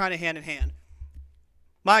they go kind of hand in hand.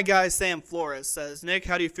 My guy, Sam Flores, says, Nick,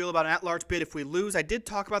 how do you feel about an at-large bid if we lose? I did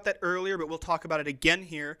talk about that earlier, but we'll talk about it again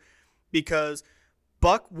here because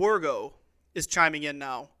Buck Wargo is chiming in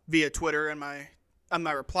now via Twitter and on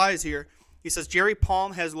my replies here. He says, Jerry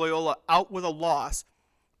Palm has Loyola out with a loss,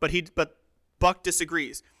 but Buck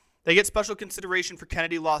disagrees. They get special consideration for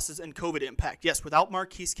Kennedy losses and COVID impact. Yes, without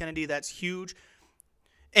Marquise Kennedy, that's huge.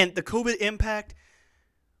 And the COVID impact,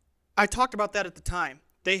 I talked about that at the time.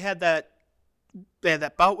 They had that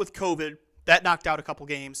bout with COVID that knocked out a couple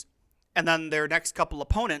games, and then their next couple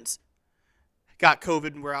opponents got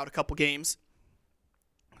COVID and were out a couple games.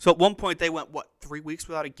 So at one point they went 3 weeks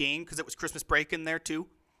without a game because it was Christmas break in there too.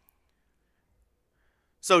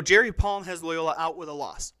 So Jerry Palm has Loyola out with a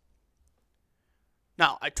loss.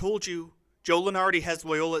 Now, I told you Joe Lunardi has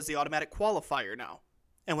Loyola as the automatic qualifier now.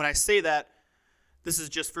 And when I say that, this is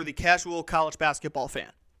just for the casual college basketball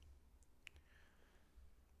fan.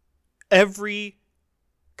 Every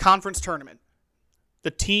conference tournament,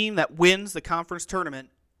 the team that wins the conference tournament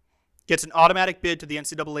gets an automatic bid to the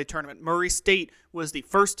NCAA tournament. Murray State was the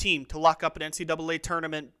first team to lock up an NCAA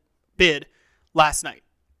tournament bid last night.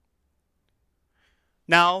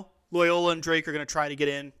 Now, Loyola and Drake are going to try to get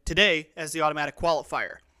in today as the automatic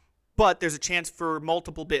qualifier. But there's a chance for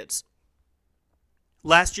multiple bids.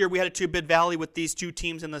 Last year, we had a two-bid valley with these two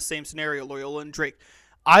teams in the same scenario, Loyola and Drake.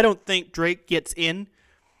 I don't think Drake gets in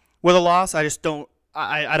with a loss. I just don't.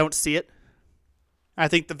 I don't see it. I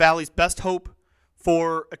think the Valley's best hope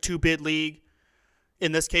for a two-bid league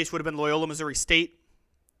in this case would have been Loyola, Missouri State.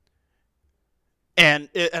 And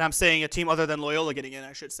I'm saying a team other than Loyola getting in,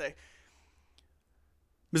 I should say.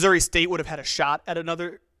 Missouri State would have had a shot at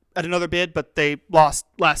another bid, but they lost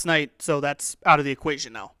last night, so that's out of the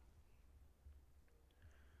equation now.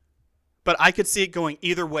 But I could see it going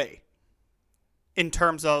either way in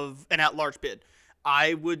terms of an at-large bid.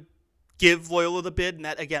 I would give Loyola the bid, and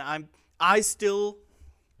that, again,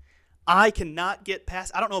 I cannot get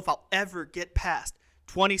past, I don't know if I'll ever get past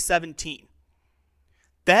 2017.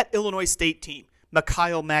 That Illinois State team,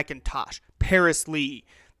 Mikhail McIntosh, Paris Lee,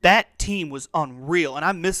 that team was unreal, and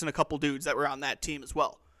I'm missing a couple dudes that were on that team as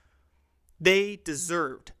well. They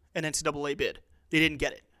deserved an NCAA bid. They didn't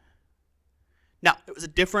get it. Now, it was a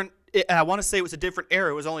different, I want to say it was a different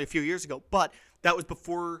era. It was only a few years ago, but that was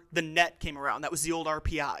before the net came around. That was the old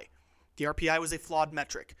RPI. The RPI was a flawed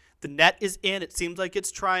metric. The net is in. It seems like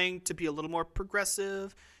it's trying to be a little more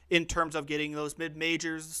progressive in terms of getting those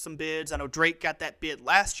mid-majors some bids. I know Drake got that bid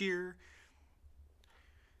last year.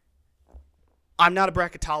 I'm not a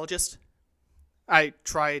bracketologist. I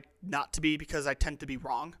try not to be because I tend to be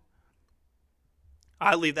wrong.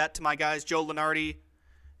 I leave that to my guys, Joe Lunardi,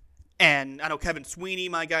 and I know Kevin Sweeney,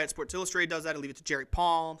 my guy at Sports Illustrated, does that. I leave it to Jerry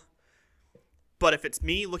Palm. But if it's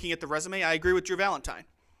me looking at the resume, I agree with Drew Valentine.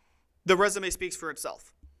 The resume speaks for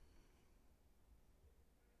itself.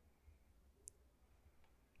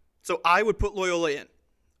 So I would put Loyola in.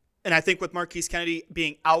 And I think with Marquise Kennedy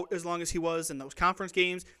being out as long as he was in those conference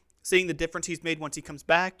games, seeing the difference he's made once he comes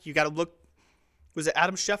back, you got to look. Was it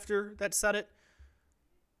Adam Schefter that said it?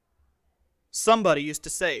 Somebody used to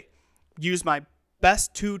say, use my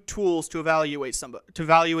best two tools to evaluate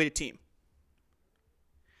a team.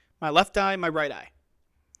 My left eye, my right eye.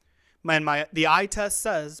 The eye test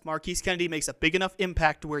says Marquise Kennedy makes a big enough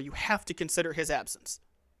impact to where you have to consider his absence.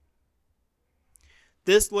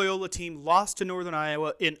 This Loyola team lost to Northern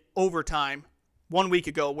Iowa in overtime 1 week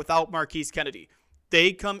ago without Marquise Kennedy.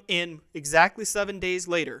 They come in exactly 7 days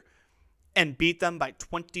later and beat them by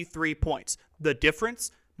 23 points. The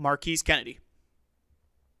difference, Marquise Kennedy.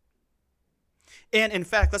 And in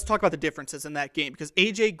fact, let's talk about the differences in that game because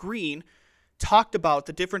A.J. Green talked about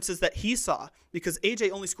the differences that he saw because A.J.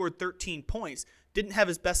 only scored 13 points, didn't have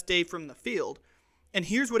his best day from the field. And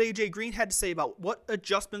here's what A.J. Green had to say about what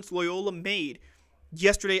adjustments Loyola made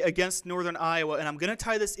yesterday against Northern Iowa. And I'm going to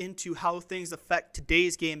tie this into how things affect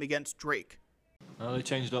today's game against Drake. They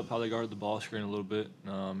changed up how they guarded the ball screen a little bit.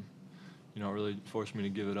 It really forced me to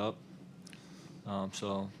give it up. They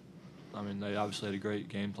obviously had a great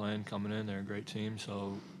game plan coming in. They're a great team,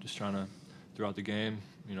 so just trying to, throughout the game,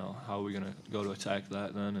 how are we going to go to attack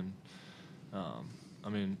that then?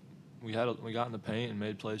 And, we got in the paint and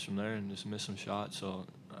made plays from there and just missed some shots, so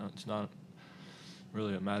it's not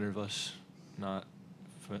really a matter of us not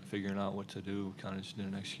figuring out what to do. We kind of just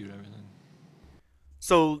didn't execute everything.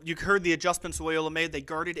 So you heard the adjustments Loyola made. They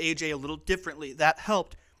guarded A.J. a little differently. That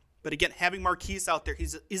helped. But again, having Marquise out there,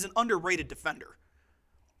 he's an underrated defender.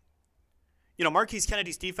 Marquise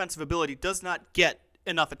Kennedy's defensive ability does not get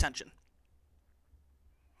enough attention.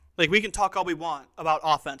 Like, we can talk all we want about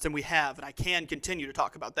offense, and we have, and I can continue to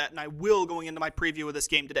talk about that, and I will going into my preview of this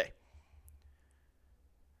game today.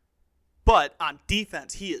 But on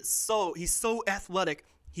defense, he's so athletic,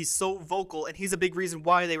 he's so vocal, and he's a big reason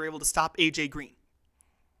why they were able to stop A.J. Green.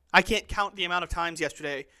 I can't count the amount of times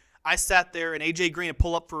yesterday I sat there and A.J. Green had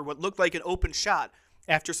pull up for what looked like an open shot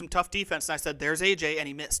after some tough defense, and I said, there's A.J., and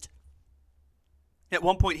he missed. At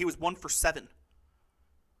one point, he was 1 for 7.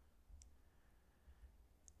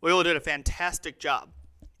 Loyola did a fantastic job.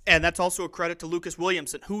 And that's also a credit to Lucas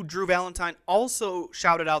Williamson, who Drew Valentine also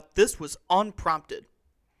shouted out this was unprompted.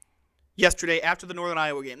 Yesterday, after the Northern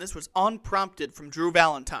Iowa game, this was unprompted from Drew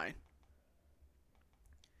Valentine.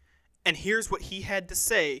 And here's what he had to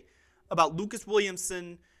say about Lucas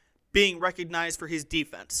Williamson being recognized for his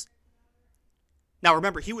defense. Now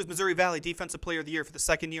remember, he was Missouri Valley Defensive Player of the Year for the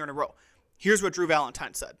second year in a row. Here's what Drew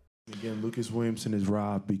Valentine said. Again, Lucas Williamson is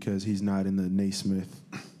robbed because he's not in the Naismith,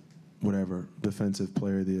 whatever, Defensive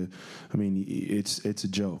Player of the Year. I mean, it's a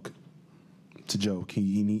joke. It's a joke.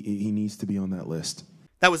 He needs to be on that list.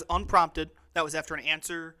 That was unprompted. That was after an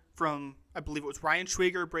answer from, I believe it was Ryan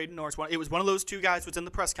Schwieger or Braden Norris. It was one of those two guys who was in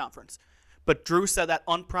the press conference. But Drew said that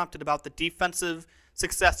unprompted about the defensive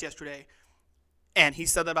success yesterday, and he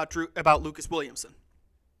said that about Lucas Williamson.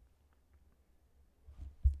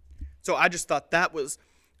 So I just thought that was,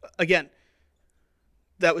 again,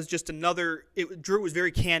 that was just another. Drew was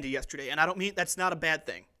very candid yesterday, and I don't mean that's not a bad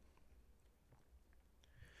thing.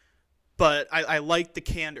 But I like the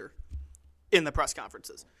candor in the press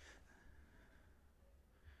conferences.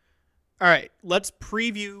 All right, let's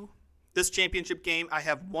preview this championship game. I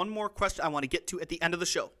have one more question I want to get to at the end of the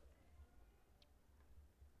show,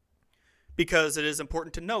 because it is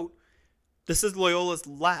important to note this is Loyola's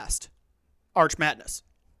last Arch Madness.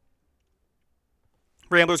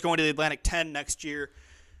 Ramblers going to the Atlantic 10 next year.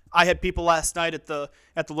 I had people last night at the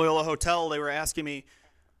Loyola Hotel. They were asking me,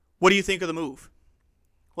 what do you think of the move?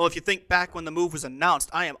 Well, if you think back when the move was announced,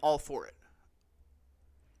 I am all for it.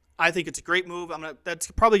 I think it's a great move.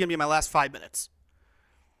 That's probably going to be my last 5 minutes.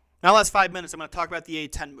 Now, last 5 minutes, I'm going to talk about the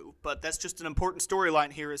A10 move, but that's just an important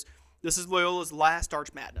storyline here. This is Loyola's last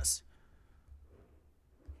Arch Madness.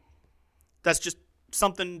 That's just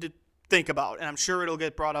something to think about, and I'm sure it'll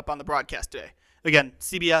get brought up on the broadcast today. Again,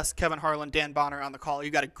 CBS, Kevin Harlan, Dan Bonner on the call. You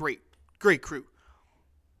got a great crew.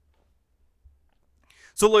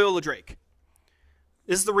 So Loyola Drake.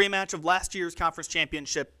 This is the rematch of last year's conference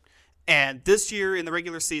championship, and this year in the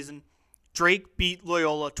regular season, Drake beat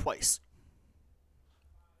Loyola twice.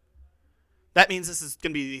 That means this is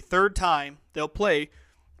going to be the third time they'll play,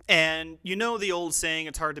 and you know the old saying,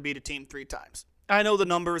 it's hard to beat a team 3 times. I know the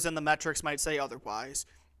numbers and the metrics might say otherwise,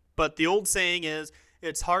 but the old saying is,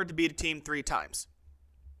 it's hard to beat a team 3 times.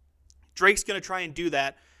 Drake's going to try and do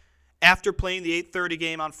that after playing the 8:30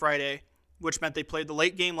 game on Friday, which meant they played the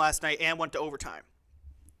late game last night and went to overtime.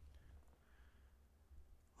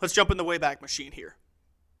 Let's jump in the Wayback Machine here.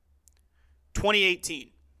 2018.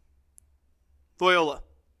 Loyola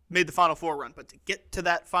made the Final Four run, but to get to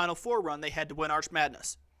that Final Four run, they had to win Arch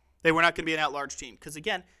Madness. They were not going to be an at-large team because,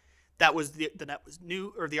 again, that was the net was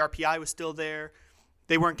new, or the RPI was still there.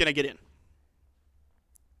 They weren't going to get in.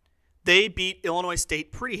 They beat Illinois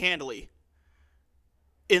State pretty handily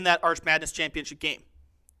in that Arch Madness championship game.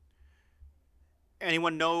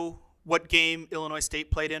 Anyone know what game Illinois State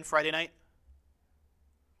played in Friday night?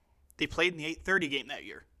 They played in the 8:30 game that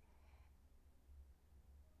year.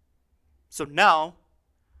 So now,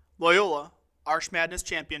 Loyola, Arch Madness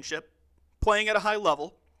championship, playing at a high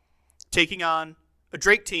level, taking on a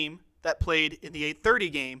Drake team that played in the 8:30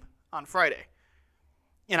 game on Friday.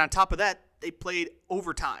 And on top of that, they played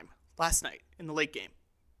overtime last night in the late game.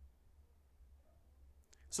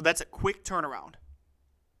 So that's a quick turnaround.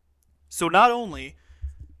 So not only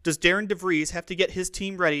does Darren DeVries have to get his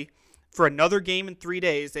team ready for another game in 3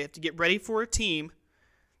 days, they have to get ready for a team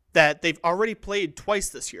that they've already played twice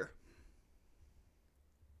this year.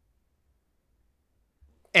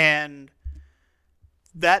 And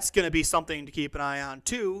that's going to be something to keep an eye on,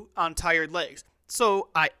 too, on tired legs. So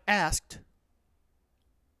I asked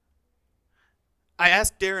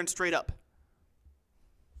Darren straight up.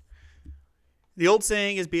 The old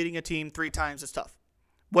saying is beating a team 3 times is tough.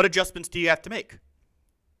 What adjustments do you have to make?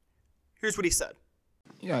 Here's what he said.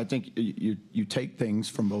 Yeah, I think you take things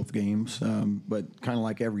from both games, but kind of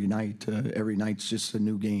like every night's just a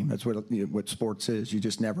new game. That's what sports is. You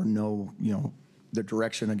just never know, the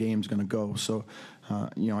direction a game's going to go. So,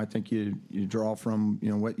 I think you draw from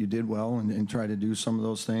what you did well and try to do some of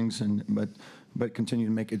those things, but continue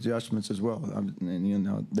to make adjustments as well.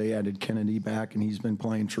 And they added Kennedy back, and he's been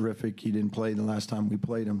playing terrific. He didn't play the last time we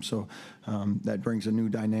played him, so that brings a new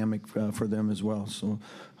dynamic for them as well. So,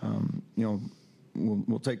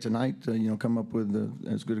 We'll take tonight, come up with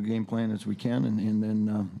as good a game plan as we can, and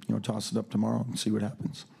then toss it up tomorrow and see what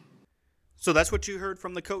happens. So that's what you heard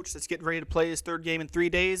from the coach that's getting ready to play his third game in 3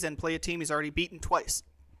 days and play a team he's already beaten twice.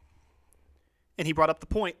 And he brought up the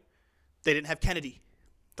point, they didn't have Kennedy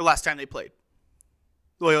the last time they played.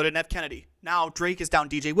 Loyola didn't have Kennedy. Now Drake is down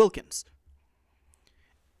DJ Wilkins.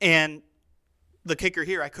 And the kicker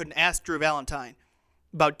here, I couldn't ask Drew Valentine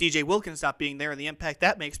about DJ Wilkins not being there and the impact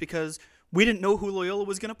that makes because we didn't know who Loyola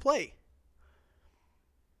was going to play.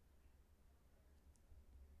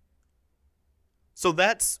 So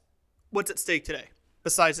that's what's at stake today,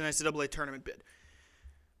 besides an NCAA tournament bid.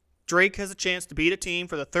 Drake has a chance to beat a team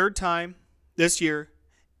for the third time this year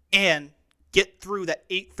and get through that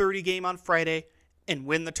 8:30 game on Friday and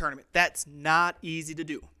win the tournament. That's not easy to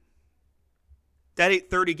do. That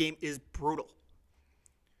 8:30 game is brutal.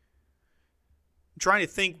 I'm trying to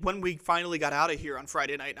think when we finally got out of here on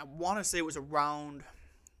Friday night. I want to say it was around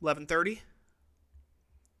 11:30.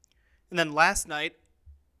 And then last night,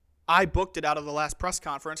 I booked it out of the last press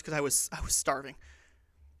conference because I was starving.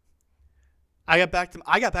 I got back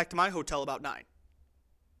to my hotel about 9.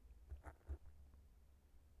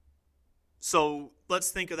 So let's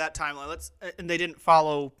think of that timeline. And they didn't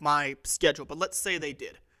follow my schedule, but let's say they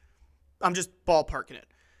did. I'm just ballparking it.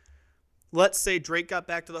 Let's say Drake got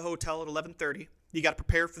back to the hotel at 11:30. You got to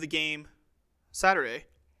prepare for the game Saturday.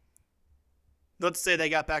 Let's say they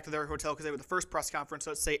got back to their hotel because they were the first press conference.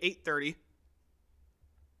 So let's say 8:30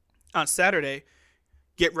 on Saturday.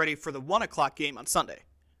 Get ready for the 1 o'clock game on Sunday.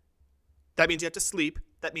 That means you have to sleep.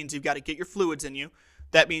 That means you've got to get your fluids in you.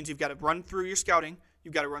 That means you've got to run through your scouting.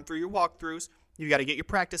 You've got to run through your walkthroughs. You've got to get your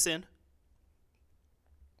practice in.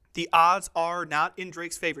 The odds are not in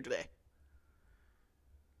Drake's favor today.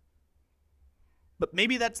 But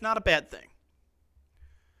maybe that's not a bad thing.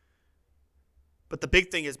 But the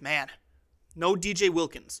big thing is, man, no DJ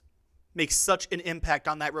Wilkins makes such an impact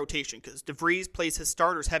on that rotation because DeVries plays his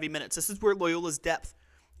starters heavy minutes. This is where Loyola's depth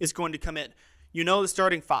is going to come in. You know the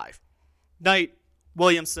starting 5. Knight,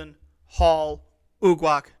 Williamson, Hall,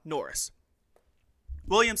 Ugwak, Norris.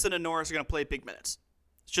 Williamson and Norris are going to play big minutes.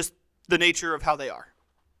 It's just the nature of how they are.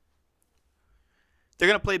 They're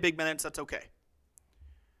going to play big minutes. That's okay.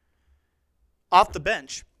 Off the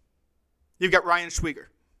bench, you've got Ryan Schwieger.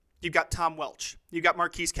 You've got Tom Welch. You've got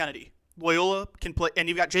Marquise Kennedy. Loyola can play, and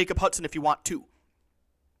you've got Jacob Hudson if you want to.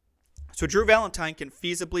 So Drew Valentine can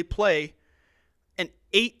feasibly play an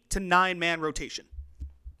 8 to 9 man rotation.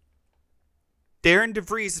 Darren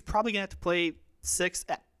DeVries is probably going to have to play 6,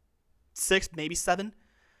 maybe 7.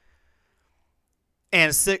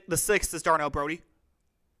 And the 6th is Darnell Brody,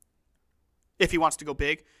 if he wants to go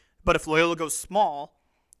big. But if Loyola goes small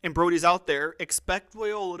and Brody's out there, expect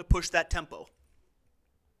Loyola to push that tempo.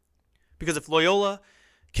 Because if Loyola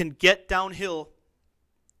can get downhill,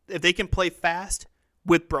 if they can play fast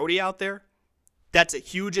with Brody out there, that's a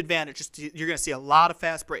huge advantage. You're going to see a lot of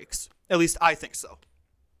fast breaks. At least I think so.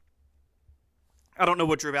 I don't know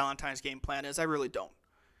what Drew Valentine's game plan is. I really don't.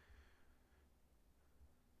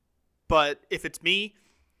 But if it's me,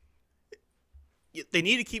 they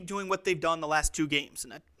need to keep doing what they've done the last 2 games.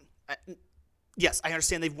 And yes, I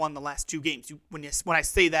understand they've won the last 2 games. When I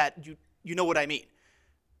say that, you know what I mean.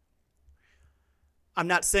 I'm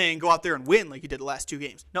not saying go out there and win like you did the last 2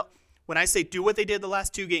 games. No, when I say do what they did the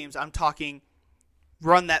last 2 games, I'm talking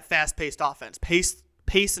run that fast-paced offense. Pace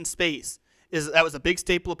and space. That was a big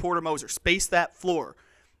staple of Porter Moser. Space that floor.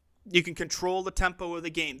 You can control the tempo of the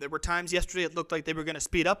game. There were times yesterday it looked like they were going to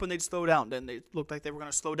speed up and they'd slow down. Then they looked like they were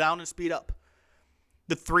going to slow down and speed up.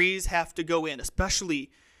 The threes have to go in,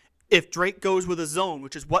 especially if Drake goes with a zone,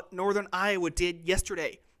 which is what Northern Iowa did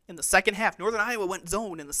yesterday in the second half. Northern Iowa went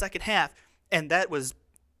zone in the second half, and it was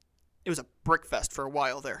a brick fest for a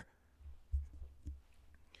while there.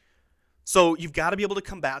 So you've got to be able to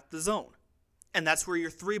combat the zone, and that's where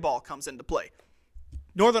your 3-ball comes into play.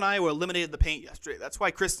 Northern Iowa eliminated the paint yesterday. That's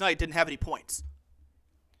why Chris Knight didn't have any points.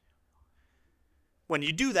 When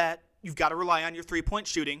you do that, you've got to rely on your 3-point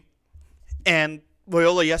shooting. And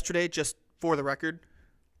Loyola yesterday, just for the record,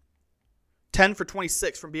 10 for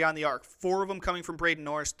 26 from beyond the arc. 4 of them coming from Braden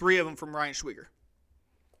Norris, 3 of them from Ryan Schwieger.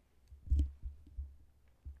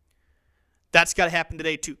 That's got to happen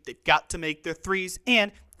today, too. They've got to make their threes,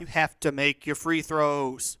 and you have to make your free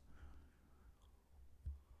throws.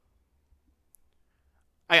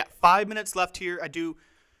 I got 5 minutes left here. I do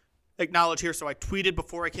acknowledge here, so I tweeted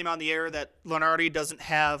before I came on the air that Lenardi doesn't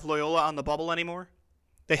have Loyola on the bubble anymore.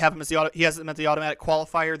 They have him he has him as the automatic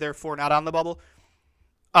qualifier, therefore not on the bubble.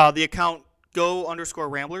 The account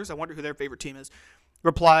go_Ramblers, I wonder who their favorite team is,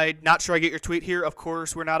 replied, not sure I get your tweet here. Of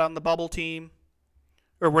course, we're not on the bubble team.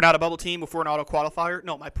 Or we're not a bubble team if we're an auto qualifier.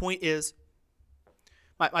 No, my point is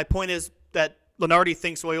that Lenardi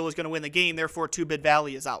thinks Loyola is going to win the game, therefore 2-Bid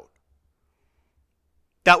Valley is out.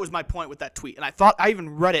 That was my point with that tweet. And I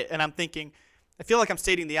even read it, and I'm thinking, I feel like I'm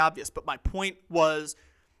stating the obvious, but my point was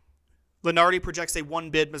Lenardi projects a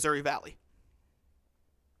 1-bid Missouri Valley.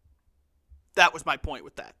 That was my point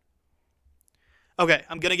with that. Okay,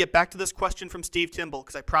 I'm going to get back to this question from Steve Timble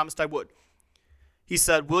because I promised I would. He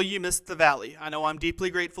said, will you miss the Valley? I know I'm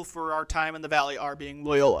deeply grateful for our time in the Valley, our being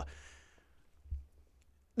Loyola.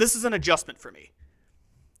 This is an adjustment for me.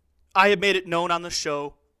 I have made it known on the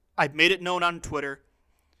show. I've made it known on Twitter.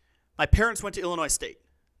 My parents went to Illinois State.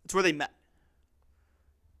 It's where they met.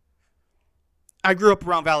 I grew up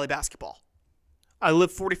around Valley basketball. I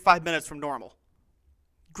lived 45 minutes from Normal.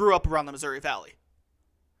 Grew up around the Missouri Valley.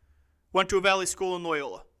 Went to a Valley school in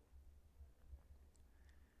Loyola.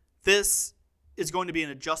 This is going to be an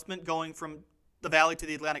adjustment going from the Valley to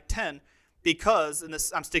the Atlantic 10 because, and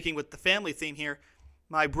this I'm sticking with the family theme here,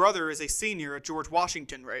 my brother is a senior at George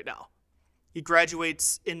Washington right now. He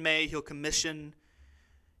graduates in May. He'll commission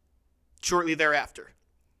shortly thereafter.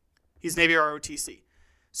 He's Navy ROTC.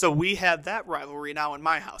 So we have that rivalry now in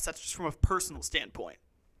my house. That's just from a personal standpoint.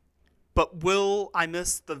 But will I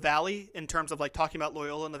miss the Valley in terms of like talking about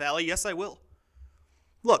Loyola in the Valley? Yes, I will.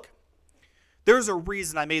 Look, there's a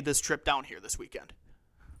reason I made this trip down here this weekend.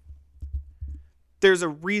 There's a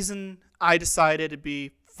reason I decided it'd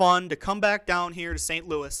be fun to come back down here to St.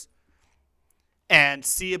 Louis and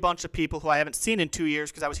see a bunch of people who I haven't seen in 2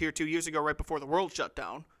 years because I was here 2 years ago right before the world shut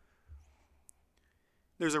down.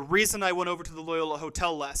 There's a reason I went over to the Loyola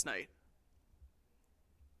Hotel last night.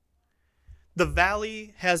 The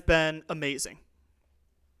Valley has been amazing.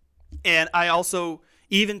 And I also,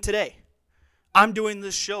 even today, I'm doing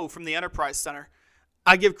this show from the Enterprise Center.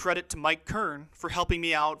 I give credit to Mike Kern for helping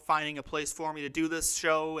me out, finding a place for me to do this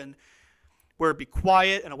show and where it'd be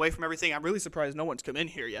quiet and away from everything. I'm really surprised no one's come in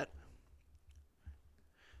here yet.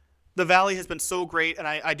 The Valley has been so great, and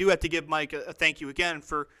I do have to give Mike a thank you again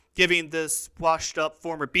for giving this washed-up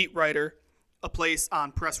former beat writer a place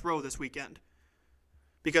on Press Row this weekend.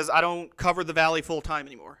 Because I don't cover the Valley full-time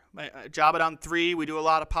anymore. I job it on 3. We do a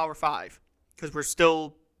lot of Power 5 because we're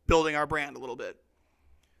still building our brand a little bit.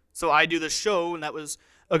 So I do this show, and that was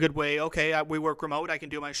a good way. Okay, we work remote. I can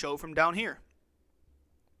do my show from down here.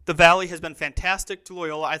 The Valley has been fantastic to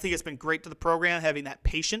Loyola. I think it's been great to the program having that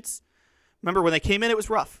patience. Remember, when they came in, it was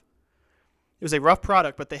rough. It was a rough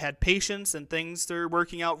product, but they had patience, and things are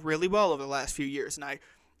working out really well over the last few years. And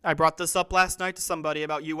I brought this up last night to somebody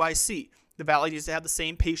about UIC. The Valley needs to have the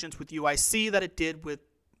same patience with UIC that it did with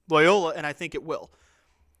Loyola, and I think it will.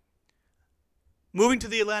 Moving to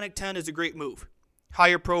the Atlantic 10 is a great move.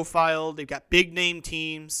 Higher profile, they've got big name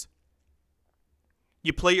teams.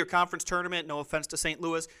 You play your conference tournament, no offense to St.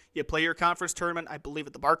 Louis, you play your conference tournament, I believe,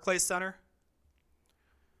 at the Barclays Center.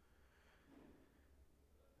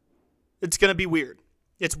 It's going to be weird.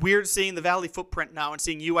 It's weird seeing the Valley footprint now and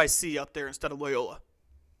seeing UIC up there instead of Loyola.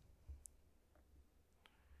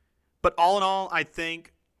 But all in all, I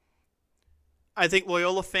think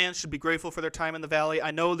Loyola fans should be grateful for their time in the Valley. I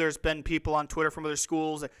know there's been people on Twitter from other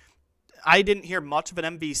schools. I didn't hear much of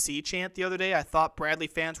an MVC chant the other day. I thought Bradley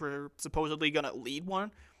fans were supposedly going to lead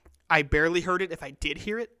one. I barely heard it if I did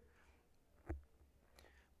hear it.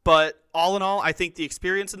 But all in all, I think the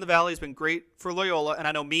experience in the Valley has been great for Loyola. And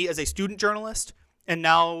I know me as a student journalist, and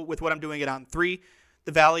now with what I'm doing it on 3,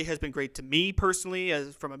 the Valley has been great to me personally.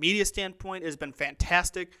 As from a media standpoint, it has been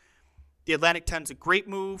fantastic. The Atlantic 10 is a great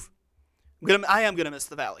move. I am going to miss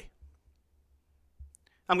the Valley.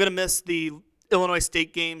 I'm going to miss the Illinois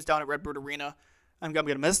State games down at Redbird Arena. I'm going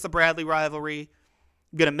to miss the Bradley rivalry.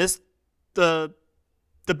 I'm going to miss the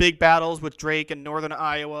big battles with Drake and Northern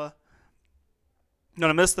Iowa. I'm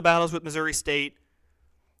going to miss the battles with Missouri State.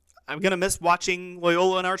 I'm going to miss watching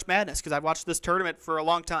Loyola and Arch Madness because I've watched this tournament for a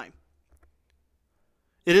long time.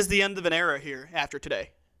 It is the end of an era here after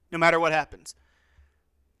today, no matter what happens.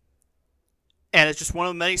 And it's just one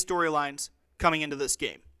of the many storylines coming into this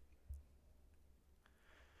game.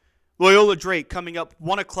 Loyola Drake coming up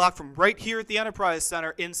 1 o'clock from right here at the Enterprise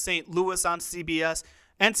Center in St. Louis on CBS.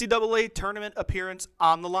 NCAA tournament appearance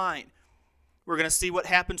on the line. We're going to see what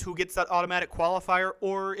happens, who gets that automatic qualifier,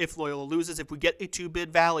 or if Loyola loses, if we get a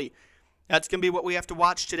 2-bid Valley. That's going to be what we have to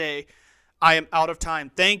watch today. I am out of time.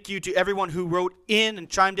 Thank you to everyone who wrote in and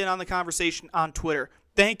chimed in on the conversation on Twitter.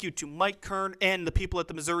 Thank you to Mike Kern and the people at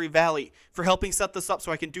the Missouri Valley for helping set this up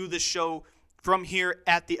so I can do this show from here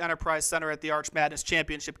at the Enterprise Center at the Arch Madness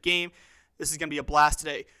Championship game. This is going to be a blast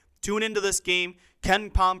today. Tune into this game.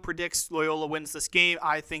 Ken Palm predicts Loyola wins this game.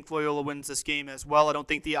 I think Loyola wins this game as well. I don't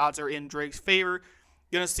think the odds are in Drake's favor.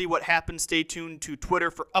 Going to see what happens. Stay tuned to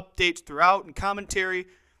Twitter for updates throughout and commentary.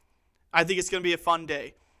 I think it's going to be a fun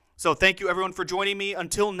day. So thank you, everyone, for joining me.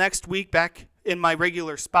 Until next week, back in my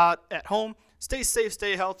regular spot at home. Stay safe,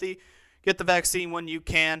 stay healthy. Get the vaccine when you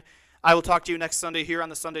can. I will talk to you next Sunday here on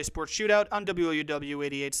the Sunday Sports Shootout on WLUW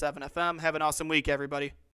 88.7 FM. Have an awesome week, everybody.